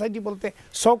মডার্ন সোসাইটি বলতে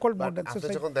সো কল্ড মডার্ন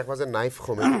সোসাইটি। যখন দেখবা যে নাইফ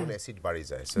কমে তখন অ্যাসিড বাড়ি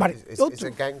যায়, so it's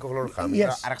a gang colour কাম,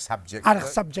 আরেক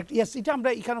সাবজেক্ট, ইয়েস, এটা আমরা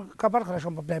এখানে কভার করা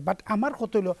সম্ভব নয়। বাট আমার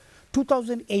কথা হলো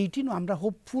 2018 আমরা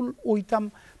হোপফুল হইতাম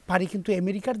পারি, কিন্তু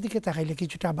আমেরিকার দিকে তাকাইলে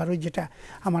কিছুটা আবার ওই যেটা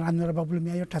আমার আনোয়ার বাবুল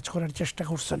মিয়াও টাচ করার চেষ্টা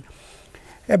করছেন,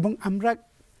 এবং আমরা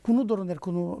কোনো ধরনের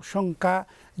কোনো শঙ্কা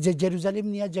যে জেরুজালেম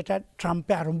নিয়ে যেটা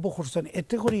ট্রাম্পে আরম্ভ করছেন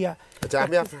এতে করিয়া। আচ্ছা,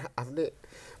 আপনি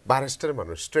ব্যারিস্টার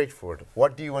মানুষ, straight forward,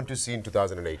 what do you want to C in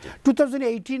 2018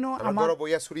 আমরা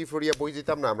বইয়া সুরি ফরিয়া বই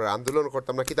দিতাম না, আমরা আন্দোলন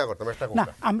করতাম না, কিতা করতাম একটা না,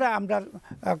 আমরা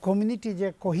কমিউনিটি যে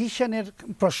কোহিশনের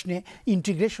প্রশ্নে,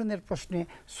 ইন্টিগ্রেশনের প্রশ্নে,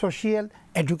 সোশিয়াল,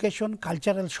 এডুকেশন,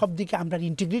 কালচারাল সব দিকে আমরা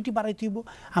ইন্টিগ্রিটি বাড়াইতে হইব,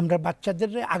 আমরা বাচ্চাদের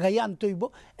আগাইয়া আনতে হইব,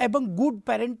 এবং গুড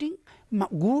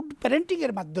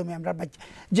প্যারেন্টিংয়ের মাধ্যমে আমরা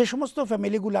যে সমস্ত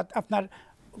ফ্যামিলিগুলা আপনার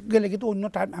গেলে কিন্তু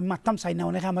অন্যটা আমি মারতাম চাই না,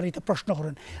 অনেকে আমার এটা প্রশ্ন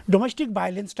করেন ডোমেস্টিক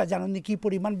ভায়োলেন্সটা জানেন কি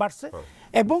পরিমাণ বাড়ছে,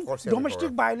 এবং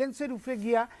ডোমেস্টিক ভায়োলেন্সের উপরে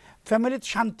গিয়া ফ্যামিলির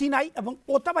শান্তি নাই, এবং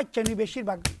ওটা বাচ্চা নিয়ে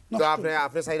বেশিরভাগ। তো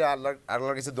আপনি চাইলে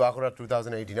আল্লাহর কাছে দোয়া করা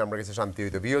 2018 আমরা কাছে শান্তি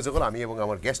হইতো। বিয়ে যখন আমি এবং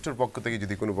আমার গেস্টের পক্ষ থেকে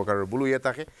যদি কোনো প্রকারের ভুল হয়ে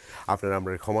থাকে আপনারা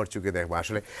আমরা ক্ষমার চোখে দেখবো।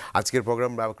 আসলে আজকের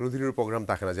প্রোগ্রাম বা কোনোদিনের প্রোগ্রাম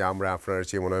থাকে না যে আমরা আপনার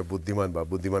চেয়ে মনে হয় বুদ্ধিমান বা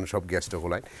বুদ্ধিমান সব গেস্ট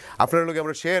হলায় আপনার লোকে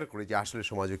আমরা শেয়ার করি যে আসলে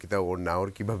সমাজে কিতা ওর না ওর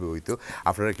কীভাবে হইতো,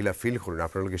 আপনারা কিলা ফিল করেন,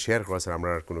 আপনার লোকে শেয়ার করা স্যার আমরা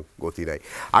আর কোনো গতি নাই।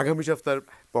 আগামী সপ্তাহের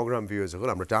প্রোগ্রাম ভিউ যখন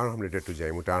আমরা টাউন হামলেট একটু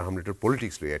যাই, টাউন হামলেটের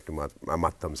পলিটিক্স লইয়া একটু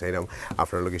মারতাম চাইলাম,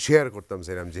 আপনার লোকে শেয়ার করতাম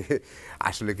চাইলাম যে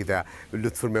আসলে কিতা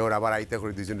লুৎফুর মেয়র আবার আইতা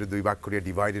করে দুইজনের দুই ভাগ করিয়া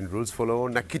ডিভাইড এন্ড রুলস ফলো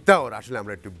না কিতা ওর, আসলে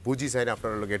আমরা একটু বুঝি চাই না,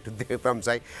 আপনার লোকে একটু দেখতাম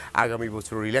চাই আগামী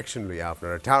বছরের ইলেকশন লইয়া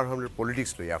আপনারা টাউন হামলেট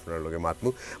পলিটিক্স লইয়া আপনার লোকে মাতমু।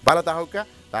 ভালো তাহকা,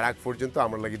 তার আগ পর্যন্ত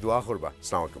আমার লাগি দোয়া করবা।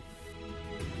 আসসালামু আলাইকুম।